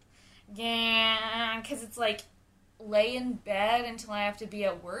 Yeah, because it's like lay in bed until I have to be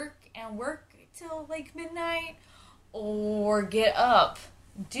at work and work till like midnight, or get up,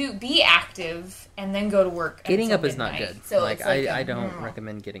 be active, and then go to work. Getting up midnight. Is not good. So like I don't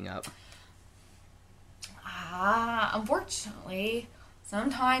recommend getting up. Unfortunately,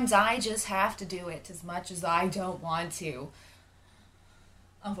 sometimes I just have to do it as much as I don't want to.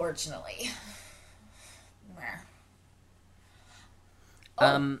 Unfortunately.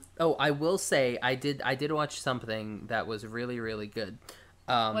 I will say I did watch something that was really, really good.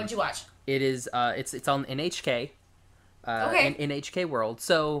 What did you watch? It is it's on NHK. Okay. In NHK World.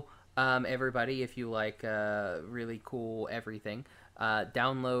 So everybody, if you like really cool everything,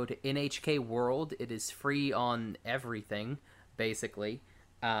 download NHK World. It is free on everything, basically.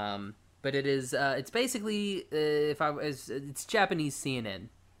 But it is it's basically it's Japanese CNN,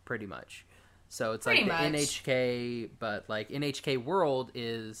 pretty much. So it's like the NHK, but like NHK World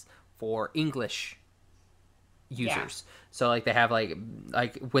is for English users. Yeah. So like they have like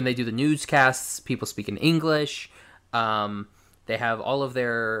when they do the newscasts, people speak in English. They have all of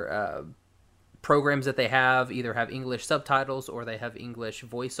their programs that they have either have English subtitles or they have English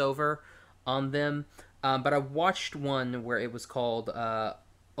voiceover on them. But I watched one where it was called A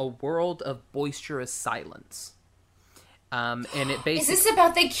World of Boisterous Silence. And it basically... Is this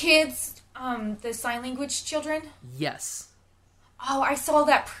about the kids... the sign language children? Yes. Oh, I saw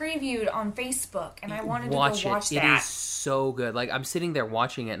that previewed on Facebook, and I wanted to go watch that. It is so good. Like, I'm sitting there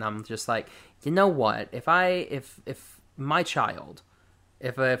watching it, and I'm just like, you know what? If my child,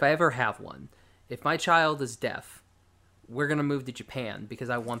 if I ever have one, if my child is deaf, we're gonna move to Japan because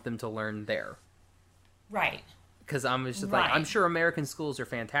I want them to learn there. Right. Because I'm just like, I'm sure American schools are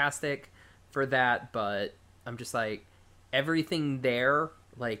fantastic for that, but I'm just like, everything there.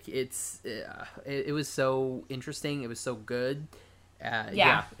 Like it was so interesting. It was so good.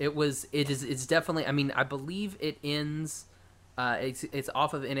 Yeah. It's definitely. I mean, I believe it ends. It's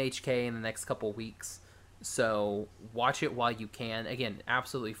off of NHK in the next couple weeks. So watch it while you can. Again,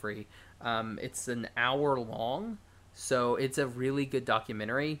 absolutely free. It's an hour long, so it's a really good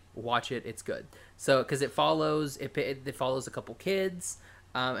documentary. Watch it. It's good. So because it follows a couple kids.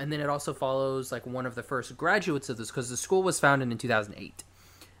 And then it also follows like one of the first graduates of this because the school was founded in 2008.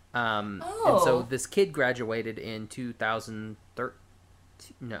 And so this kid graduated in 2013.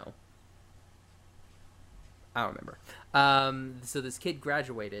 No, I don't remember. So this kid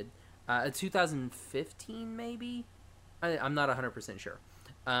graduated 2015, maybe. I'm not 100% sure.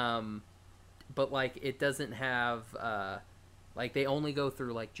 But like it doesn't have like they only go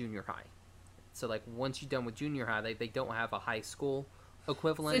through like junior high. So like once you're done with junior high, they don't have a high school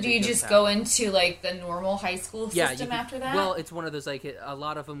equivalent. So do you just go into like the normal high school system after that? Well, it's one of those like a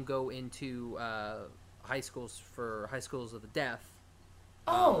lot of them go into high schools of the deaf,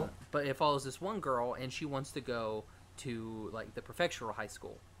 Oh. But it follows this one girl, and she wants to go to like the prefectural high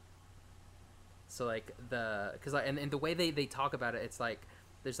school. So like and the way they talk about it, it's like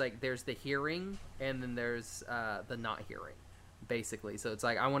there's the hearing, and then there's the not hearing, basically. So it's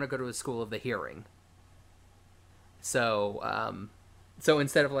like, I want to go to a school of the hearing. So so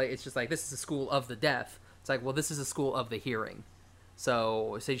instead of like, it's just like, this is a school of the deaf, it's like, well, this is a school of the hearing.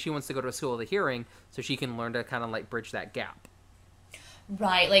 So she wants to go to a school of the hearing so she can learn to kind of like bridge that gap.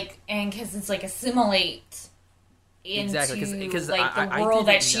 Right, like, and because it's like assimilate into because like the world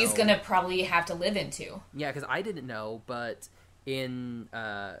that she's gonna probably have to live into. Yeah, because I didn't know, but in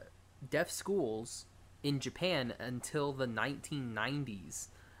deaf schools in Japan until the 1990s,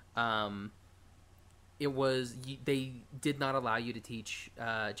 they did not allow you to teach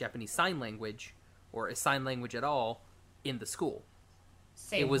Japanese Sign Language or a sign language at all in the school.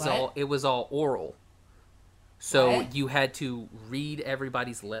 It was all oral. So what? You had to read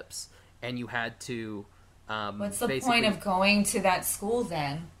everybody's lips, and you had to what's the point of going to that school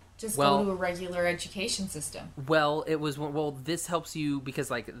then? Just go to a regular education system. Well, this helps you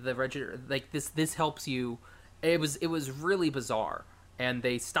because like this helps you. It was really bizarre, and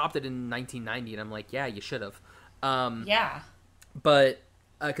they stopped it in 1990, and I'm like, yeah, you should have. Yeah. But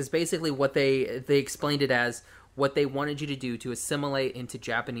because basically what they explained it as, what they wanted you to do to assimilate into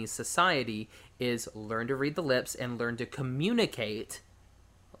Japanese society is learn to read the lips and learn to communicate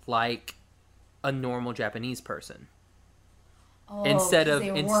like a normal Japanese person. Oh, instead of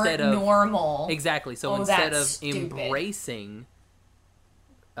normal. Exactly. So instead of embracing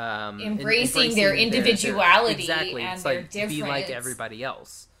their individuality exactly, and it's their like, difference, be like everybody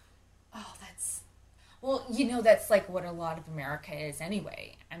else. Oh, that's like what a lot of America is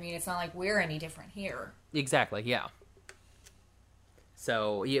anyway. I mean, it's not like we're any different here. Exactly. Yeah.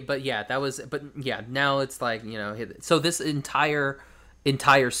 So now it's like, so this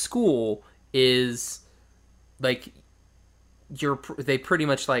entire school is like, they pretty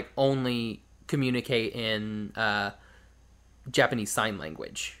much like only communicate in Japanese Sign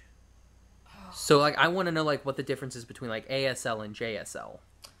Language. Oh. So like, I want to know like what the difference is between like ASL and JSL.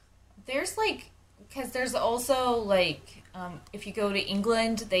 There's like, because there's also like, if you go to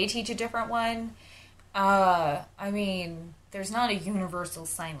England, they teach a different one. I mean, there's not a universal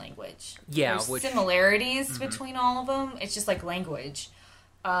sign language. Yeah, there's similarities between all of them. It's just like language.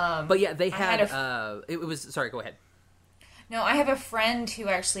 But yeah, they had. It was. Sorry, go ahead. No, I have a friend who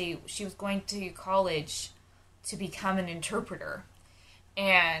actually, she was going to college to become an interpreter,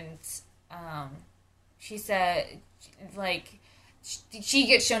 and she said, like, she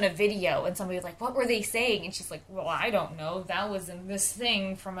gets shown a video and somebody's like, what were they saying? And she's like, well, I don't know. That was in this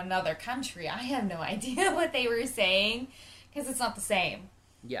thing from another country. I have no idea what they were saying because it's not the same.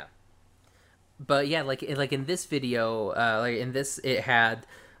 Yeah. But yeah, like in this video,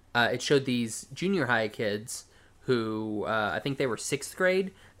 it showed these junior high kids who, I think they were 6th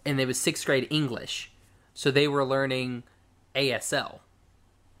grade, and it was 6th grade English. So they were learning ASL.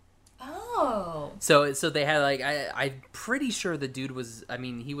 Oh. So they had like, I'm pretty sure the dude was, I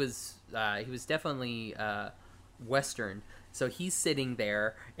mean, he was definitely Western. So he's sitting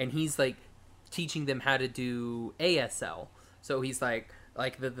there and he's like teaching them how to do ASL. So he's like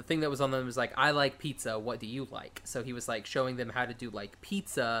the thing that was on them was like, I like pizza, what do you like? So he was like showing them how to do like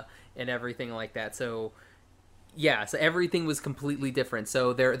pizza and everything like that. So yeah, so everything was completely different.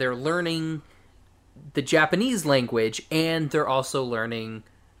 So they're learning the Japanese language, and they're also learning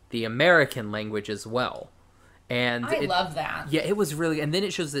the American language as well. And I love that. Yeah, it was really, and then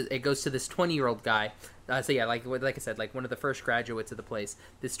it shows that it goes to this 20-year-old guy. So yeah, like I said, like one of the first graduates of the place,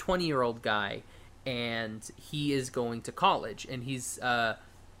 this 20-year-old guy, and he is going to college, and he's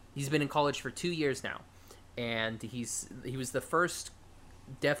been in college for 2 years now, and he was the first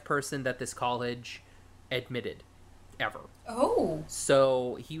deaf person that this college admitted ever. Oh.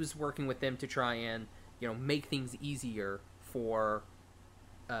 So he was working with them to try and, make things easier for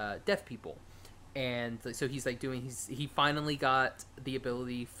deaf people. And so he's like he finally got the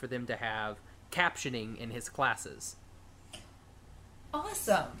ability for them to have captioning in his classes.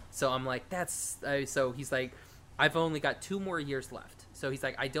 Awesome. So I'm like, so he's like, I've only got 2 more years left. So he's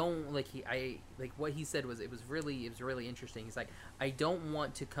like, I don't what he said was, it was really interesting. He's like, I don't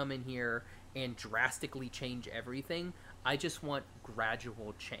want to come in here and drastically change everything. I just want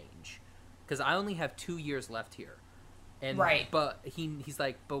gradual change, because I only have 2 years left here. And right. But he's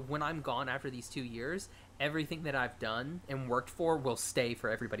like, but when I'm gone after these 2 years, everything that I've done and worked for will stay for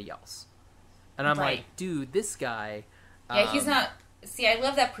everybody else. And I'm right. like, dude, this guy. Yeah, he's not. See, I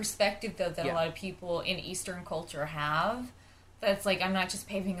love that perspective though that yeah. a lot of people in Eastern culture have. That's like, I'm not just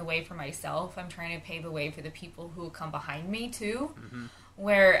paving the way for myself. I'm trying to pave the way for the people who come behind me too.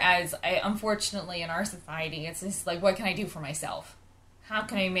 Whereas, unfortunately, in our society, it's just like, what can I do for myself? How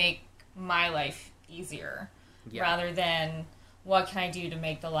can I make my life easier? Yeah. Rather than, what can I do to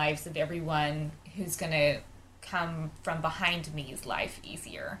make the lives of everyone who's going to come from behind me's life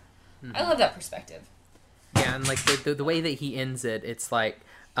easier? Mm-hmm. I love that perspective. Yeah, and like the way that he ends it, it's like,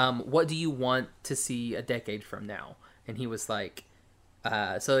 what do you want to see a decade from now? And he was like,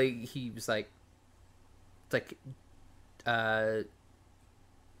 so he was like,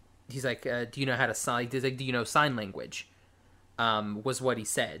 he's like, do you know how to sign? Do you know sign language? Was what he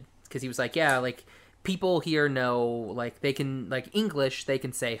said, because he was like, yeah, like people here know, like they can, like English, they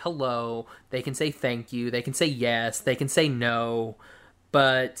can say hello, they can say thank you, they can say yes, they can say no,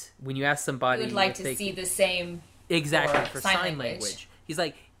 but when you ask somebody, You would like to see the same exactly for sign language. language. He's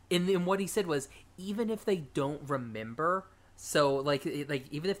like, and what he said was, even if they don't remember, so like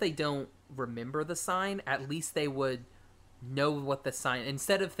even if they don't remember the sign, at least they would know what the sign,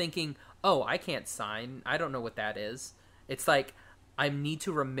 instead of thinking, oh, I can't sign, I don't know what that is. It's like, I need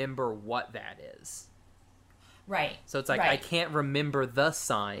to remember what that is. Right. So it's like, right. I can't remember the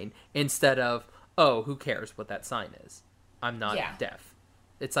sign, instead of, oh, who cares what that sign is? I'm not deaf.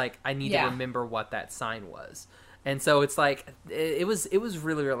 It's like, I need to remember what that sign was. And so it's like, it was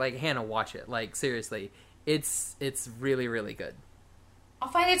really, really, like, Hannah, watch it. Like, seriously, it's really, really good. I'll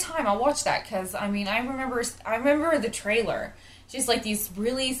find a time. I'll watch that, because, I mean, I remember the trailer. Just, like, these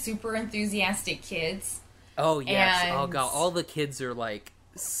really super enthusiastic kids. Oh, yes. And... oh, God. All the kids are, like,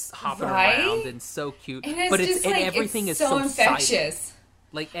 hopping right? around and so cute. And it's but just, like, everything it's is so infectious. silent.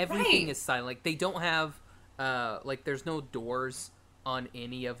 Like, everything right. is silent. Like, they don't have, like, there's no doors on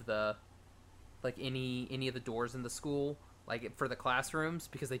any of the, like, any of the doors in the school, like, for the classrooms,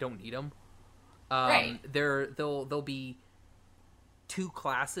 because they don't need them. Right. There'll be 2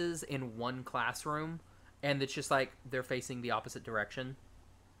 classes in one classroom, and it's just like they're facing the opposite direction.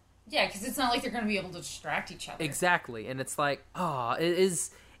 Yeah, because it's not like they're going to be able to distract each other. Exactly, and it's like,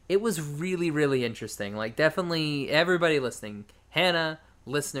 it was really, really interesting. Like, definitely, everybody listening, Hannah,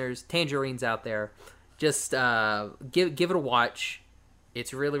 listeners, Tangerines out there, just give it a watch.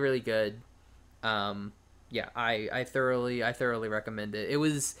 It's really, really good. Yeah, I thoroughly recommend it. It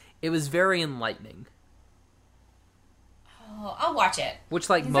was very enlightening. Oh, I'll watch it. Which,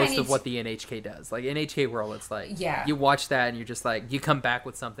 like, most of what the NHK does. Like, NHK World, it's like, you watch that and you're just like, you come back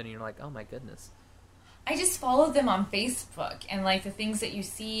with something and you're like, oh my goodness. I just follow them on Facebook, and, like, the things that you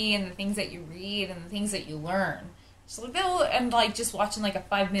see and the things that you read and the things that you learn. So, and, like, just watching, like, a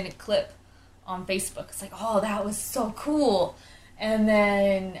 5-minute clip on Facebook. It's like, oh, that was so cool. And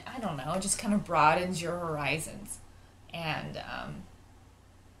then, I don't know, it just kind of broadens your horizons. And,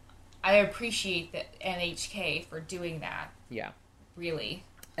 I appreciate the NHK for doing that. Yeah. Really.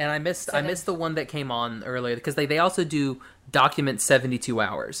 And I missed the one that came on earlier, because they also do Document 72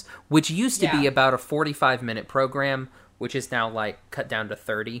 Hours, which used to be about a 45-minute program, which is now, like, cut down to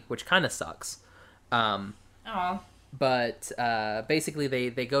 30, which kind of sucks. But basically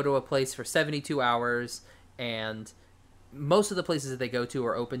they go to a place for 72 hours, and most of the places that they go to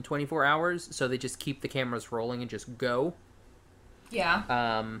are open 24 hours, so they just keep the cameras rolling and just go.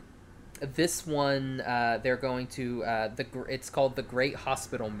 Yeah. This one, they're going to, it's called The Great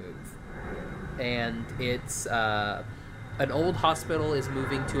Hospital Move. And it's, an old hospital is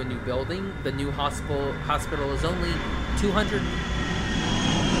moving to a new building. The new hospital is only 200...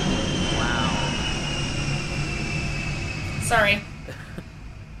 Wow. Sorry.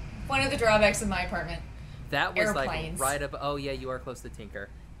 One of the drawbacks of my apartment. That was Airplanes. like right up... Oh, yeah, you are close to Tinker.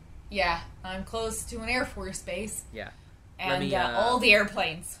 Yeah, I'm close to an Air Force base. Yeah. And all the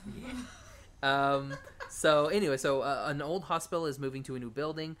airplanes. So anyway, an old hospital is moving to a new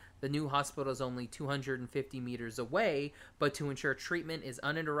building. The new hospital is only 250 meters away, but to ensure treatment is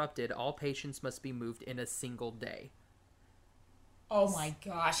uninterrupted, all patients must be moved in a single day. Oh my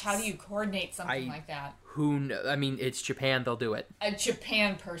gosh, how do you coordinate something like that? Who knows? I mean, it's Japan, they'll do it. A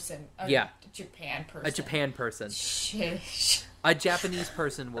Japan person. A Japan person. Shish. A Japanese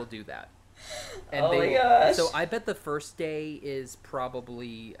person will do that. And my gosh. So I bet the first day is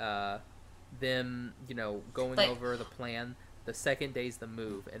probably them, going over the plan. The second day is the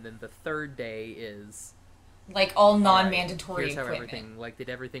move, and then the third day is like all non-mandatory here's how equipment. did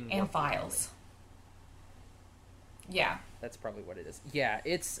everything and work files. Properly. Yeah. That's probably what it is. Yeah,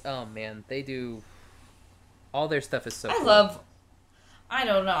 it's man, they do all their stuff is so cool. I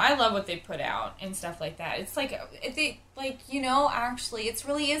don't know. I love what they put out and stuff like that. It's like actually, it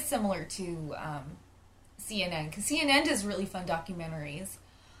really is similar to CNN, because CNN does really fun documentaries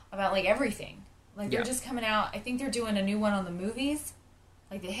about like everything. Like they're just coming out. I think they're doing a new one on the movies,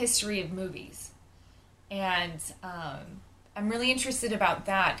 like the history of movies, and I'm really interested about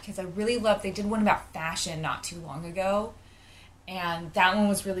that because I really love, they did one about fashion not too long ago. And that one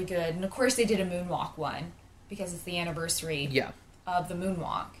was really good. And of course they did a moonwalk one because it's the anniversary of the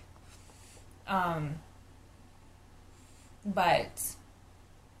moonwalk. But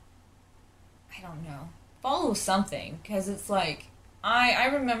I don't know. Follow something because it's like, I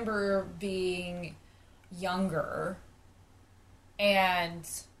remember being younger and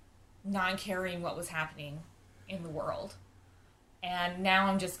not caring what was happening in the world. And now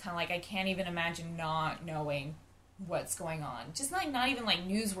I'm just kind of like, I can't even imagine not knowing what's going on. Just like, not even like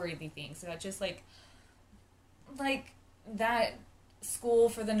newsworthy things. So just like that school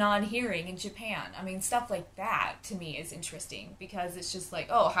for the non-hearing in Japan. I mean, stuff like that to me is interesting because it's just like,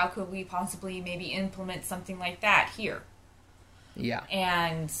 oh, how could we possibly maybe implement something like that here? Yeah.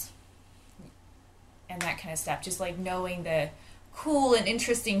 And that kind of stuff. Just like knowing the cool and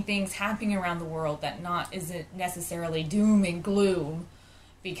interesting things happening around the world that isn't necessarily doom and gloom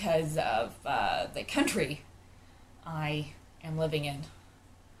because of the country I am living in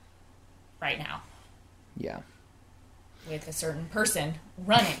right now. Yeah. With a certain person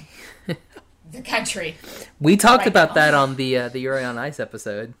running the country. We talked about that on the Yuri on Ice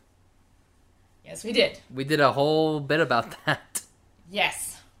episode. Yes, we did. We did a whole bit about that.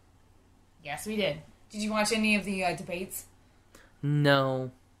 Yes. Yes, we did. Did you watch any of the debates?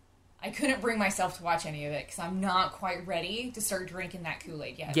 No. I couldn't bring myself to watch any of it because I'm not quite ready to start drinking that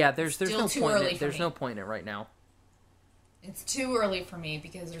Kool-Aid yet. Yeah, there's no too point. Early There's no point in it right now. It's too early for me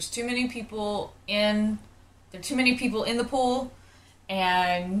because there's too many people in. There are too many people in the pool,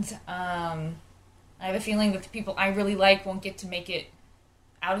 and I have a feeling that the people I really like won't get to make it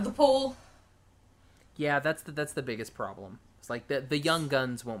out of the pool. Yeah, that's the biggest problem. It's like the young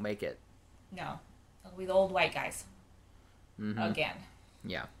guns won't make it. No, it'll be the old white guys. Mm-hmm. Again.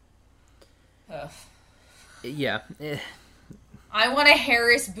 Yeah. Ugh. Yeah. I want a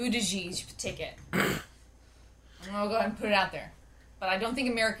Harris Buttigieg ticket. I'm gonna go ahead and put it out there. But I don't think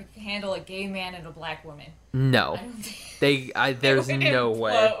America can handle a gay man and a black woman. No. There's no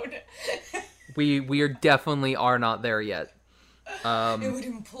way. We are definitely are not there yet. It would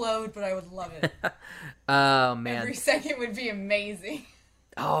implode, but I would love it. Oh, man. Every second would be amazing.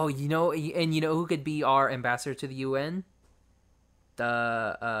 Oh, you know who could be our ambassador to the UN?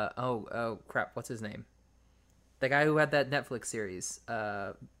 Oh crap, what's his name? The guy who had that Netflix series.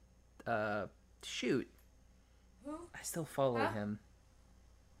 Shoot. Who? I still follow him.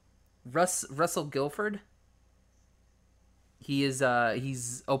 Russell Guilford. He is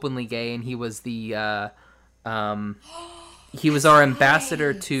he's openly gay, and he was the he was our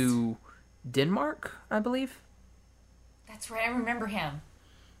ambassador to Denmark, I believe. That's right, I remember him.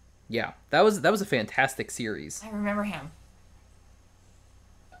 Yeah, that was a fantastic series. I remember him.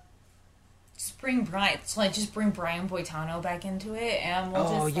 Just bring Brian Boitano back into it, and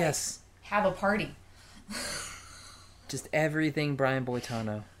we'll just have a party. Just everything Brian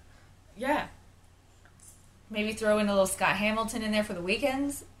Boitano. Yeah. Maybe throw in a little Scott Hamilton in there for the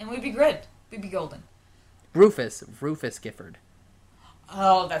weekends, and we'd be good. We'd be golden. Rufus Gifford.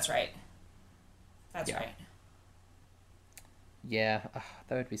 Oh, that's right. That's right. Yeah,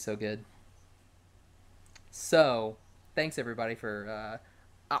 that would be so good. So, thanks everybody for...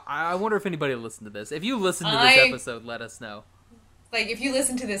 I wonder if anybody will listen to this. If you listen to this episode, let us know. Like, if you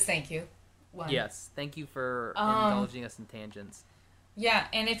listen to this, thank you. Yes, thank you for indulging us in tangents. Yeah,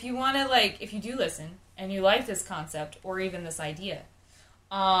 and if you want to, if you do listen, and you like this concept, or even this idea,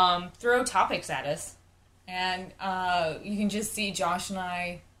 throw topics at us, and you can just see Josh and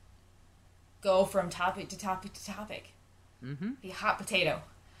I go from topic to topic to topic. Mm-hmm. Be a hot potato.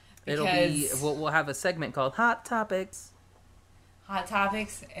 It'll be... We'll have a segment called Hot Topics. Hot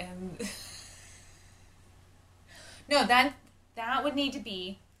topics, and... No, that would need to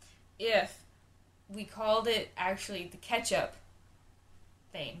be if we called it, actually, the ketchup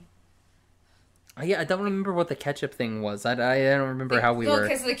thing. Yeah, I don't remember what the ketchup thing was. I don't remember how we were...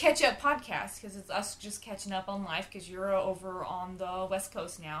 because of the Ketchup podcast, because it's us just catching up on life, because you're over on the West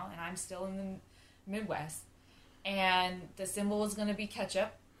Coast now, and I'm still in the Midwest. And the symbol was going to be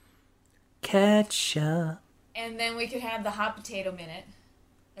ketchup. Ketchup. And then we could have the hot potato minute,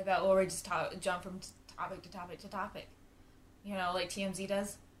 about where we just jump from topic to topic to topic. You know, like TMZ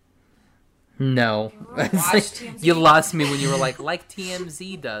does. No. You lost me when you were like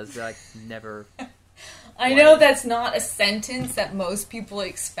TMZ does. Like, never. I know that's not a sentence that most people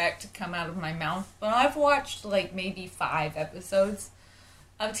expect to come out of my mouth, but I've watched maybe 5 episodes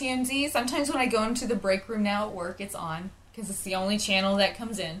of TMZ. Sometimes when I go into the break room now at work, it's on, because it's the only channel that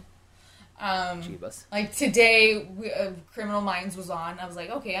comes in. Like today, Criminal Minds was on. I was like,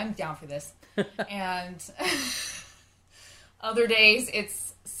 okay, I'm down for this. And Other days,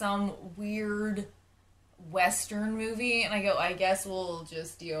 it's some weird Western movie, and I go, I guess we'll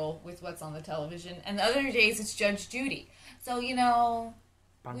just deal with what's on the television. And the other days, it's Judge Judy. So, you know,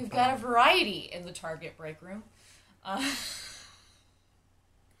 we've got a variety in the Target break room.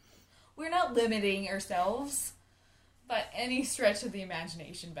 We're not limiting ourselves, but any stretch of the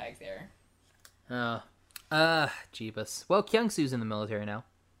imagination back there. Jeebus. Well, Kyung-soo's in the military now.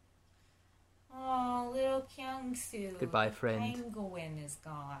 Oh, little Kyung-soo. Goodbye, friend. Penguin is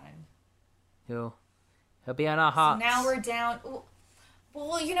gone. He'll be on our hearts. So now we're down.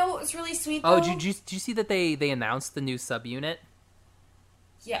 Well, you know what was really sweet, though? Oh, did you see that they announced the new subunit?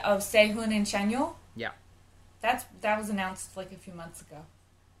 Yeah, of Sehun and Chanyeol? Yeah. That was announced like a few months ago.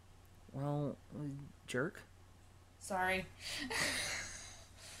 Well, jerk. Sorry.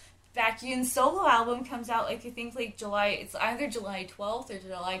 Baekhyun's solo album comes out, like, I think, like, July... It's either July 12th or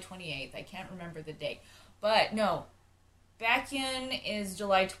July 28th. I can't remember the date. But, no. Baekhyun is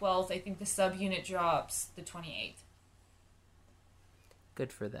July 12th. I think the subunit drops the 28th.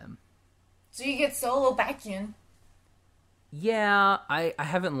 Good for them. So you get solo Baekhyun. Yeah, I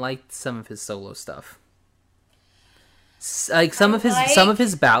haven't liked some of his solo stuff. Like, some of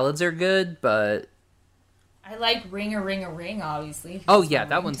his ballads are good, but... I like Ring a Ring a Ring, obviously. Oh, yeah,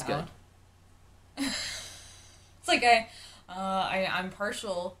 that one's good. It's like I'm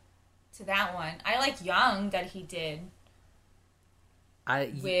partial to that one. I like Young that he did. But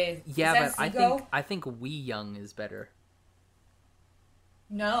I think We Young is better.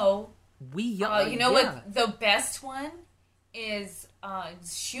 No. We Young. You know what? The best one is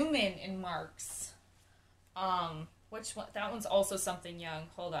Schumann and Marx. Which one? That one's also something Young.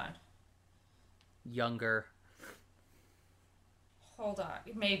 Hold on. Younger. Hold on.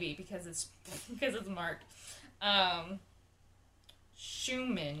 Maybe because it's marked.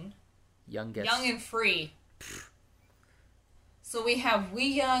 Schumann. Youngest. Young and Free. So we have We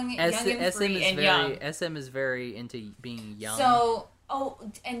Young, Young and Free, and Young. SM is very into being young. So,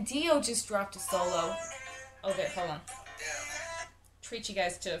 and Dio just dropped a solo. Oh, there, hold on. Treat you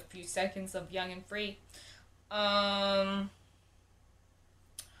guys to a few seconds of Young and Free. Oh,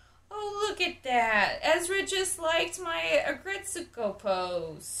 look at that. Ezra just liked my Agretsuko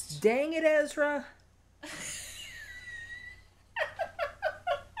post. Dang it, Ezra.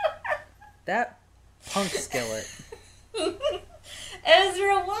 That punk skillet.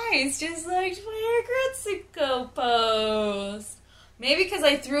 Ezra Weiss just liked my Agretsuko post. Maybe because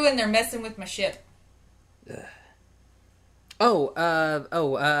I threw in there messing with my ship.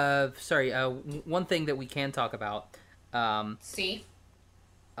 Sorry. One thing that we can talk about. See?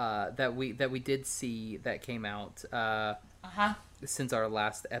 That we did see that came out. Since our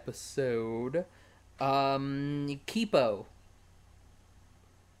last episode. Kipo.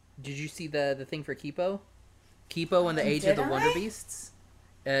 Did you see the thing for Kipo? Kipo and the Age of the Wonder Beasts.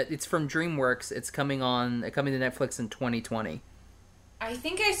 It's from DreamWorks. It's coming to Netflix in 2020. I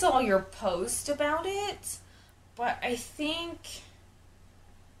think I saw your post about it, but I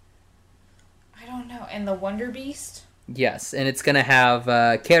don't know. And the Wonder Beast? Yes, and it's gonna have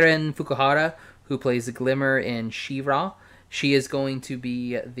Karen Fukuhara, who plays Glimmer in She-Ra. She is going to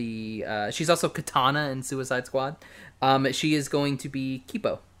be she's also Katana in Suicide Squad. She is going to be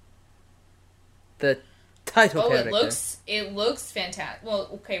Kipo, the title character. It looks fantastic. Well,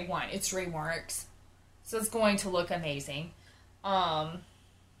 okay, one, it's DreamWorks, so it's going to look amazing.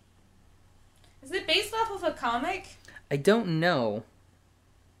 Is it based off of a comic? I don't know.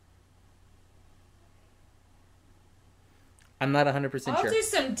 I'm not 100% sure. I'll do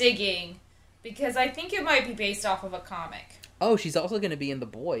some digging, because I think it might be based off of a comic. Oh, she's also going to be in The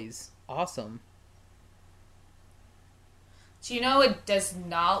Boys. Awesome. Do you know it does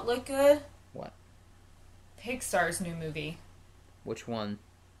not look good? What? Pixar's new movie. Which one?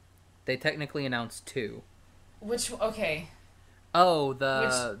 They technically announced 2. Okay. Oh,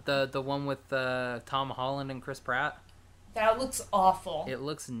 the one with Tom Holland and Chris Pratt? That looks awful. It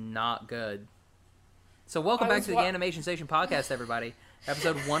looks not good. So welcome back to the Animation Station podcast, everybody.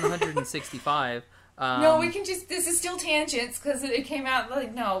 Episode 165. No, we can just... This is still tangents, because it came out...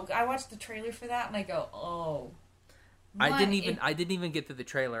 No, I watched the trailer for that, and I go, oh... I didn't even get to the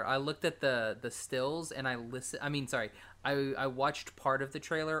trailer. I looked at the stills and I watched part of the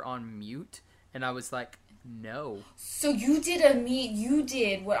trailer on mute and I was like, no. So you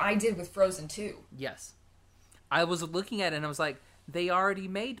did what I did with Frozen 2. Yes. I was looking at it and I was like, they already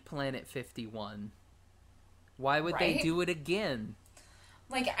made Planet 51. Why would they do it again?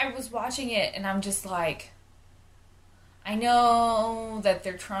 Like, I was watching it and I'm just like, I know that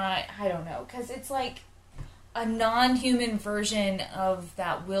they're trying, I don't know, because it's like a non-human version of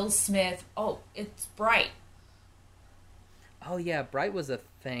that Will Smith. Oh, it's Bright. Oh yeah, Bright was a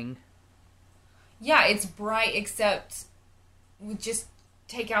thing. Yeah, it's Bright, except we just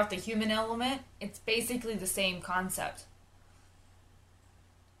take out the human element. It's basically the same concept.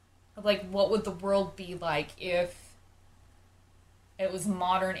 Like, what would the world be like if it was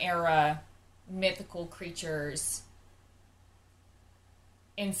modern era mythical creatures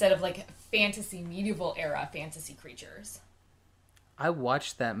instead of like fantasy medieval era fantasy creatures? I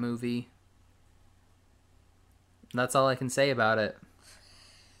watched that movie. That's all I can say about it.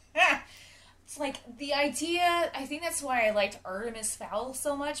 It's like the idea. I think that's why I liked Artemis Fowl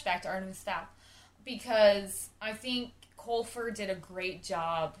so much. Back to Artemis Fowl, because I think Colfer did a great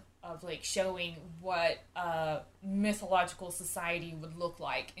job of like showing what a mythological society would look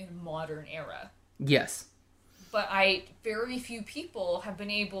like in a modern era. Yes. But very few people have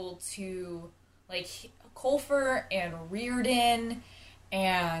been able to, like, Colfer and Reardon,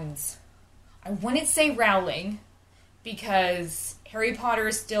 and I wouldn't say Rowling, because Harry Potter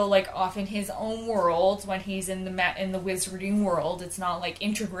is still like off in his own world when he's in the wizarding world. It's not like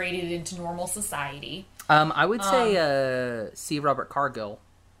integrated into normal society. I would say C. Robert Cargill.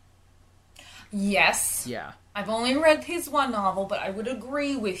 Yes. Yeah. I've only read his one novel, but I would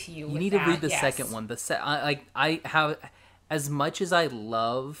agree with you. You need to read the second one. I have, as much as I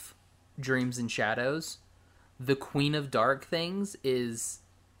love Dreams and Shadows, the Queen of Dark Things it's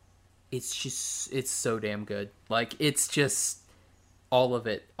so damn good. Like, it's just all of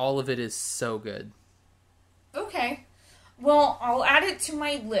it. All of it is so good. Okay. Well, I'll add it to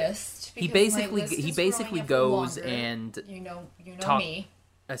my list. He basically goes and you know me.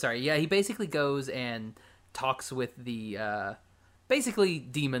 He basically goes and talks with the basically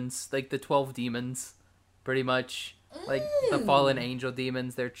demons, like the 12 demons, pretty much. Like the fallen angel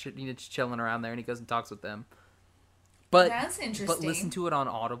demons. They're just chilling around there, and he goes and talks with them. But that's interesting. But listen to it on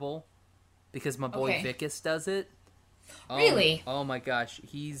Audible, because my boy Vicus does it. Really? Oh my gosh,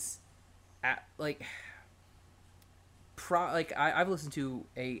 he's I've listened to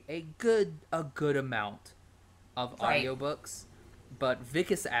a good amount of audiobooks, but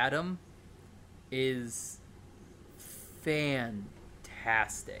Vicus Adam is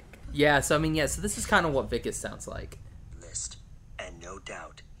fantastic. Yeah, so this is kind of what Vicus sounds like. List, and no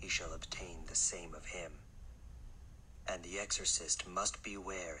doubt he shall obtain the same of him. And the exorcist must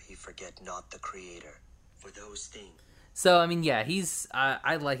beware he forget not the Creator, for those things. So he's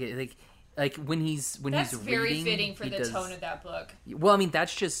I like it, like when he's that's reading. Very fitting for the tone of that book. Well,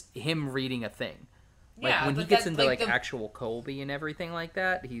 that's just him reading a thing. Like when he gets into like actual Colby and everything like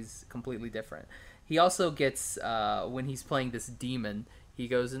that, he's completely different. He also gets when he's playing this demon, he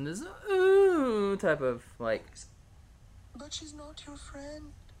goes in this type of like. But she's not your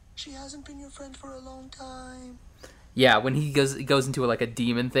friend. She hasn't been your friend for a long time. Yeah, when he goes into like a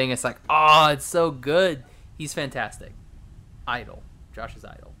demon thing, it's like, oh, it's so good. He's fantastic. Idol. Josh's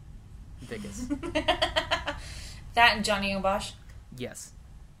idol. Vicus. That and Johnny Obosh? Yes.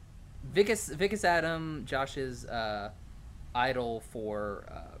 Vicus Adam, Josh's idol for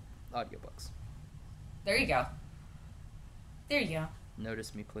audiobooks. There you go.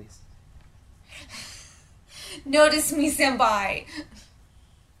 Notice me, please. Notice me, senpai.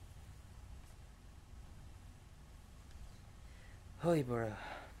 Holy bro.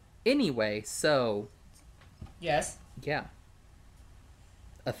 Anyway, so. Yes. Yeah.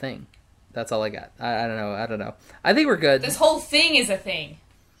 A thing. That's all I got. I don't know. I think we're good. This whole thing is a thing.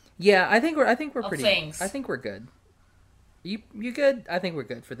 Yeah, I think we're pretty. Things. I think we're good. You good? I think we're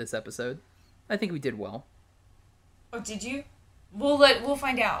good for this episode. I think we did well. Oh, did you? We'll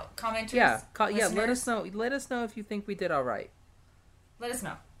find out. Commenters. Yeah, let us know. Let us know if you think we did all right. Let us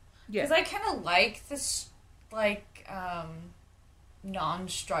know. Yeah. Because I kind of like this,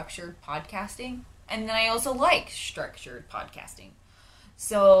 non-structured podcasting, and then I also like structured podcasting.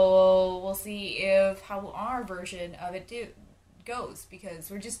 So we'll see how our version of it goes,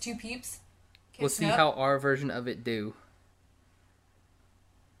 because we're just two peeps. We'll see how our version of it do.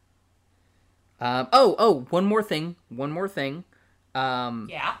 One more thing.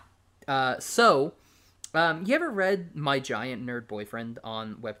 Yeah. You ever read My Giant Nerd Boyfriend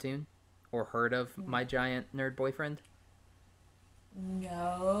on Webtoon? Or heard of My Giant Nerd Boyfriend?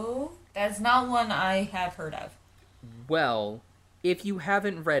 No. That's not one I have heard of. Well, if you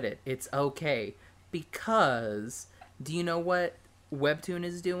haven't read it, it's okay. Because, do you know what Webtoon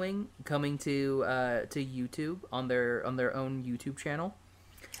is doing? Coming to YouTube on their own YouTube channel?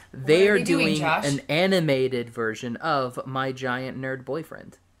 They are doing an animated version of My Giant Nerd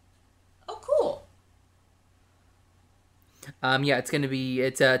Boyfriend. Oh, cool. Yeah, it's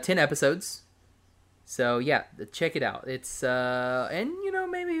 10 episodes. So yeah, check it out. It's and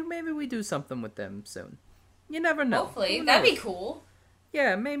maybe we do something with them soon. You never know. Hopefully. Who That'd be knows? cool.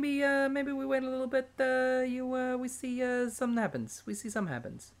 Yeah, maybe we wait a little bit. We see something happens. We see something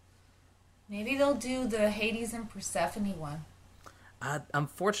happens. Maybe they'll do the Hades and Persephone one.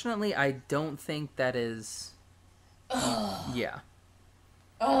 Unfortunately, I don't think that is. Yeah.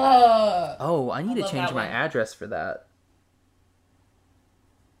 Oh, I need to love change that my one. address for that.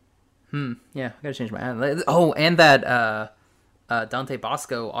 Yeah, I gotta change my address. Oh, and that Dante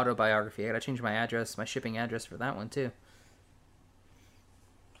Bosco autobiography. I gotta change my address, my shipping address for that one too.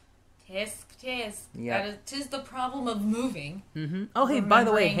 Tisk. Yeah. Tis the problem of moving. Mm-hmm. Oh, hey, by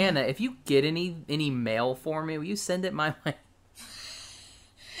the way, Remembering- Hannah, if you get any mail for me, will you send it my way?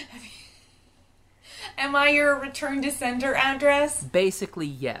 Am I your return to sender address? Basically,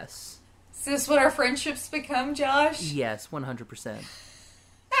 yes. Is this what our friendships become, Josh? Yes, 100%.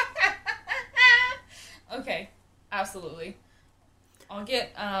 Okay, absolutely. I'll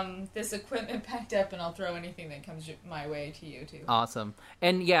get this equipment packed up and I'll throw anything that comes my way to you too. Awesome.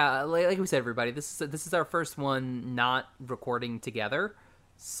 And yeah, like we said, everybody, this is our first one not recording together.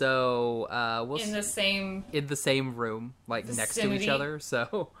 So we'll In the same, in the same room, like next to each vicinity. other.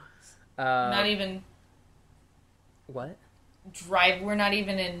 So not even what? we're not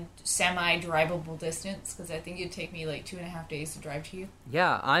even in semi-drivable distance, because I think it'd take me like 2.5 days to drive to you.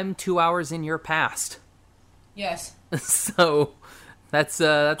 Yeah, I'm 2 hours in your past. Yes. So that's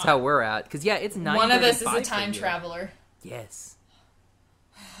how we're at. Because yeah, it's 9:35 One of us is a for time you. traveler. Yes.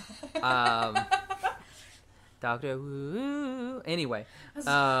 Doctor Who. Anyway,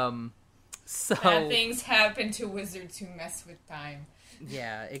 so Bad things happen to wizards who mess with time.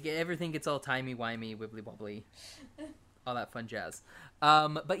 yeah, everything gets all timey-wimey, wibbly-wobbly, all that fun jazz.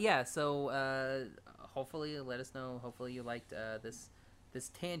 But yeah, so hopefully, let us know. Hopefully, you liked this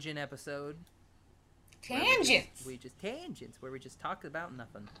tangent episode. Tangents. We just tangents where we just talk about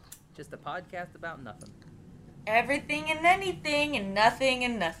nothing. Just a podcast about nothing. Everything and anything and nothing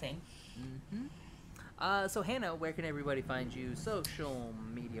and nothing. So Hannah, where can everybody find you social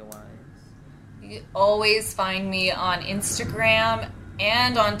media-wise? You can always find me on Instagram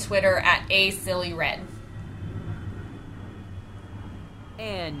and on Twitter at asillyred.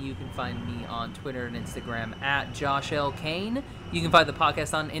 And you can find me on Twitter and Instagram at Josh L. Kane. You can find the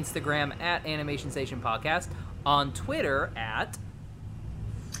podcast on Instagram at Animation Station Podcast, on Twitter at,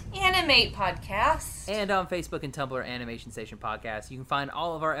 Animate Podcast. and on Facebook and Tumblr, Animation Station Podcast. You can find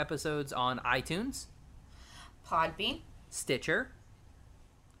all of our episodes on iTunes, Podbean. Stitcher,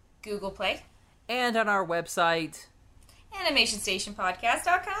 Google Play. and on our website.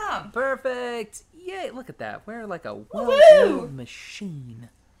 AnimationStationPodcast.com. Perfect! Yay, look at that. We're like a Woohoo! well-oiled machine.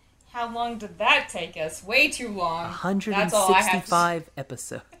 How long did that take us? Way too long. That's all I have to 165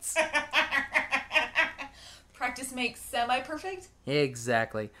 episodes. Practice makes semi-perfect.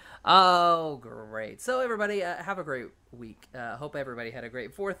 Exactly. Oh, great. So, everybody, have a great week. Hope everybody had a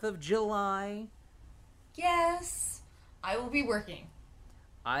great 4th of July. Yes. I will be working.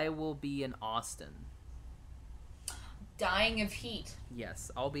 I will be in Austin. Dying of heat.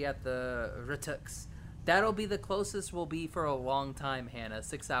 Yes, I'll be at the Retux. That'll be the closest we'll be for a long time, Hannah.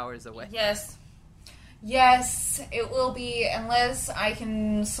 6 hours away. Yes. Yes, it will be, unless I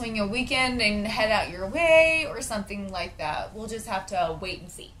can swing a weekend and head out your way or something like that. We'll just have to wait and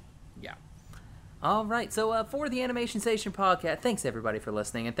see. Yeah. All right. So for the Animation Station podcast, thanks everybody for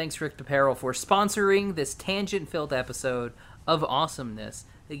listening, and thanks Ripped Apparel for sponsoring this tangent-filled episode of awesomeness.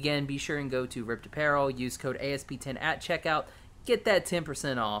 Again, be sure and go to Ripped Apparel, use code ASP10 at checkout, get that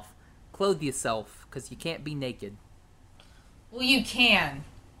 10% off. Clothe yourself, because you can't be naked. Well, you can.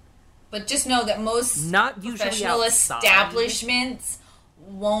 But just know that most Not usually professional outside. establishments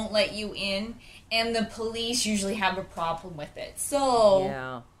won't let you in, and the police usually have a problem with it. So,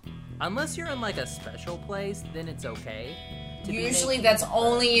 Yeah. Unless you're in like a special place, then it's okay. to be usually naked. that's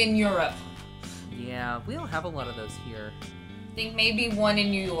only in Europe. Yeah, we don't have a lot of those here. I think maybe one in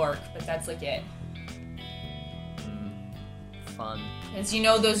New York, but that's like it. Fun. As you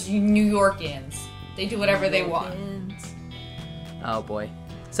know, those New Yorkans, they do whatever they want. Oh boy.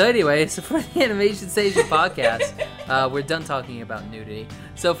 So anyway, so for the Animation Station podcast, we're done talking about nudity.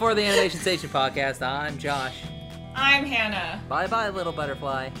 So for the Animation Station podcast, I'm Josh. I'm Hannah. Bye bye, little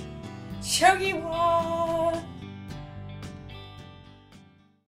butterfly. Chogi Wall!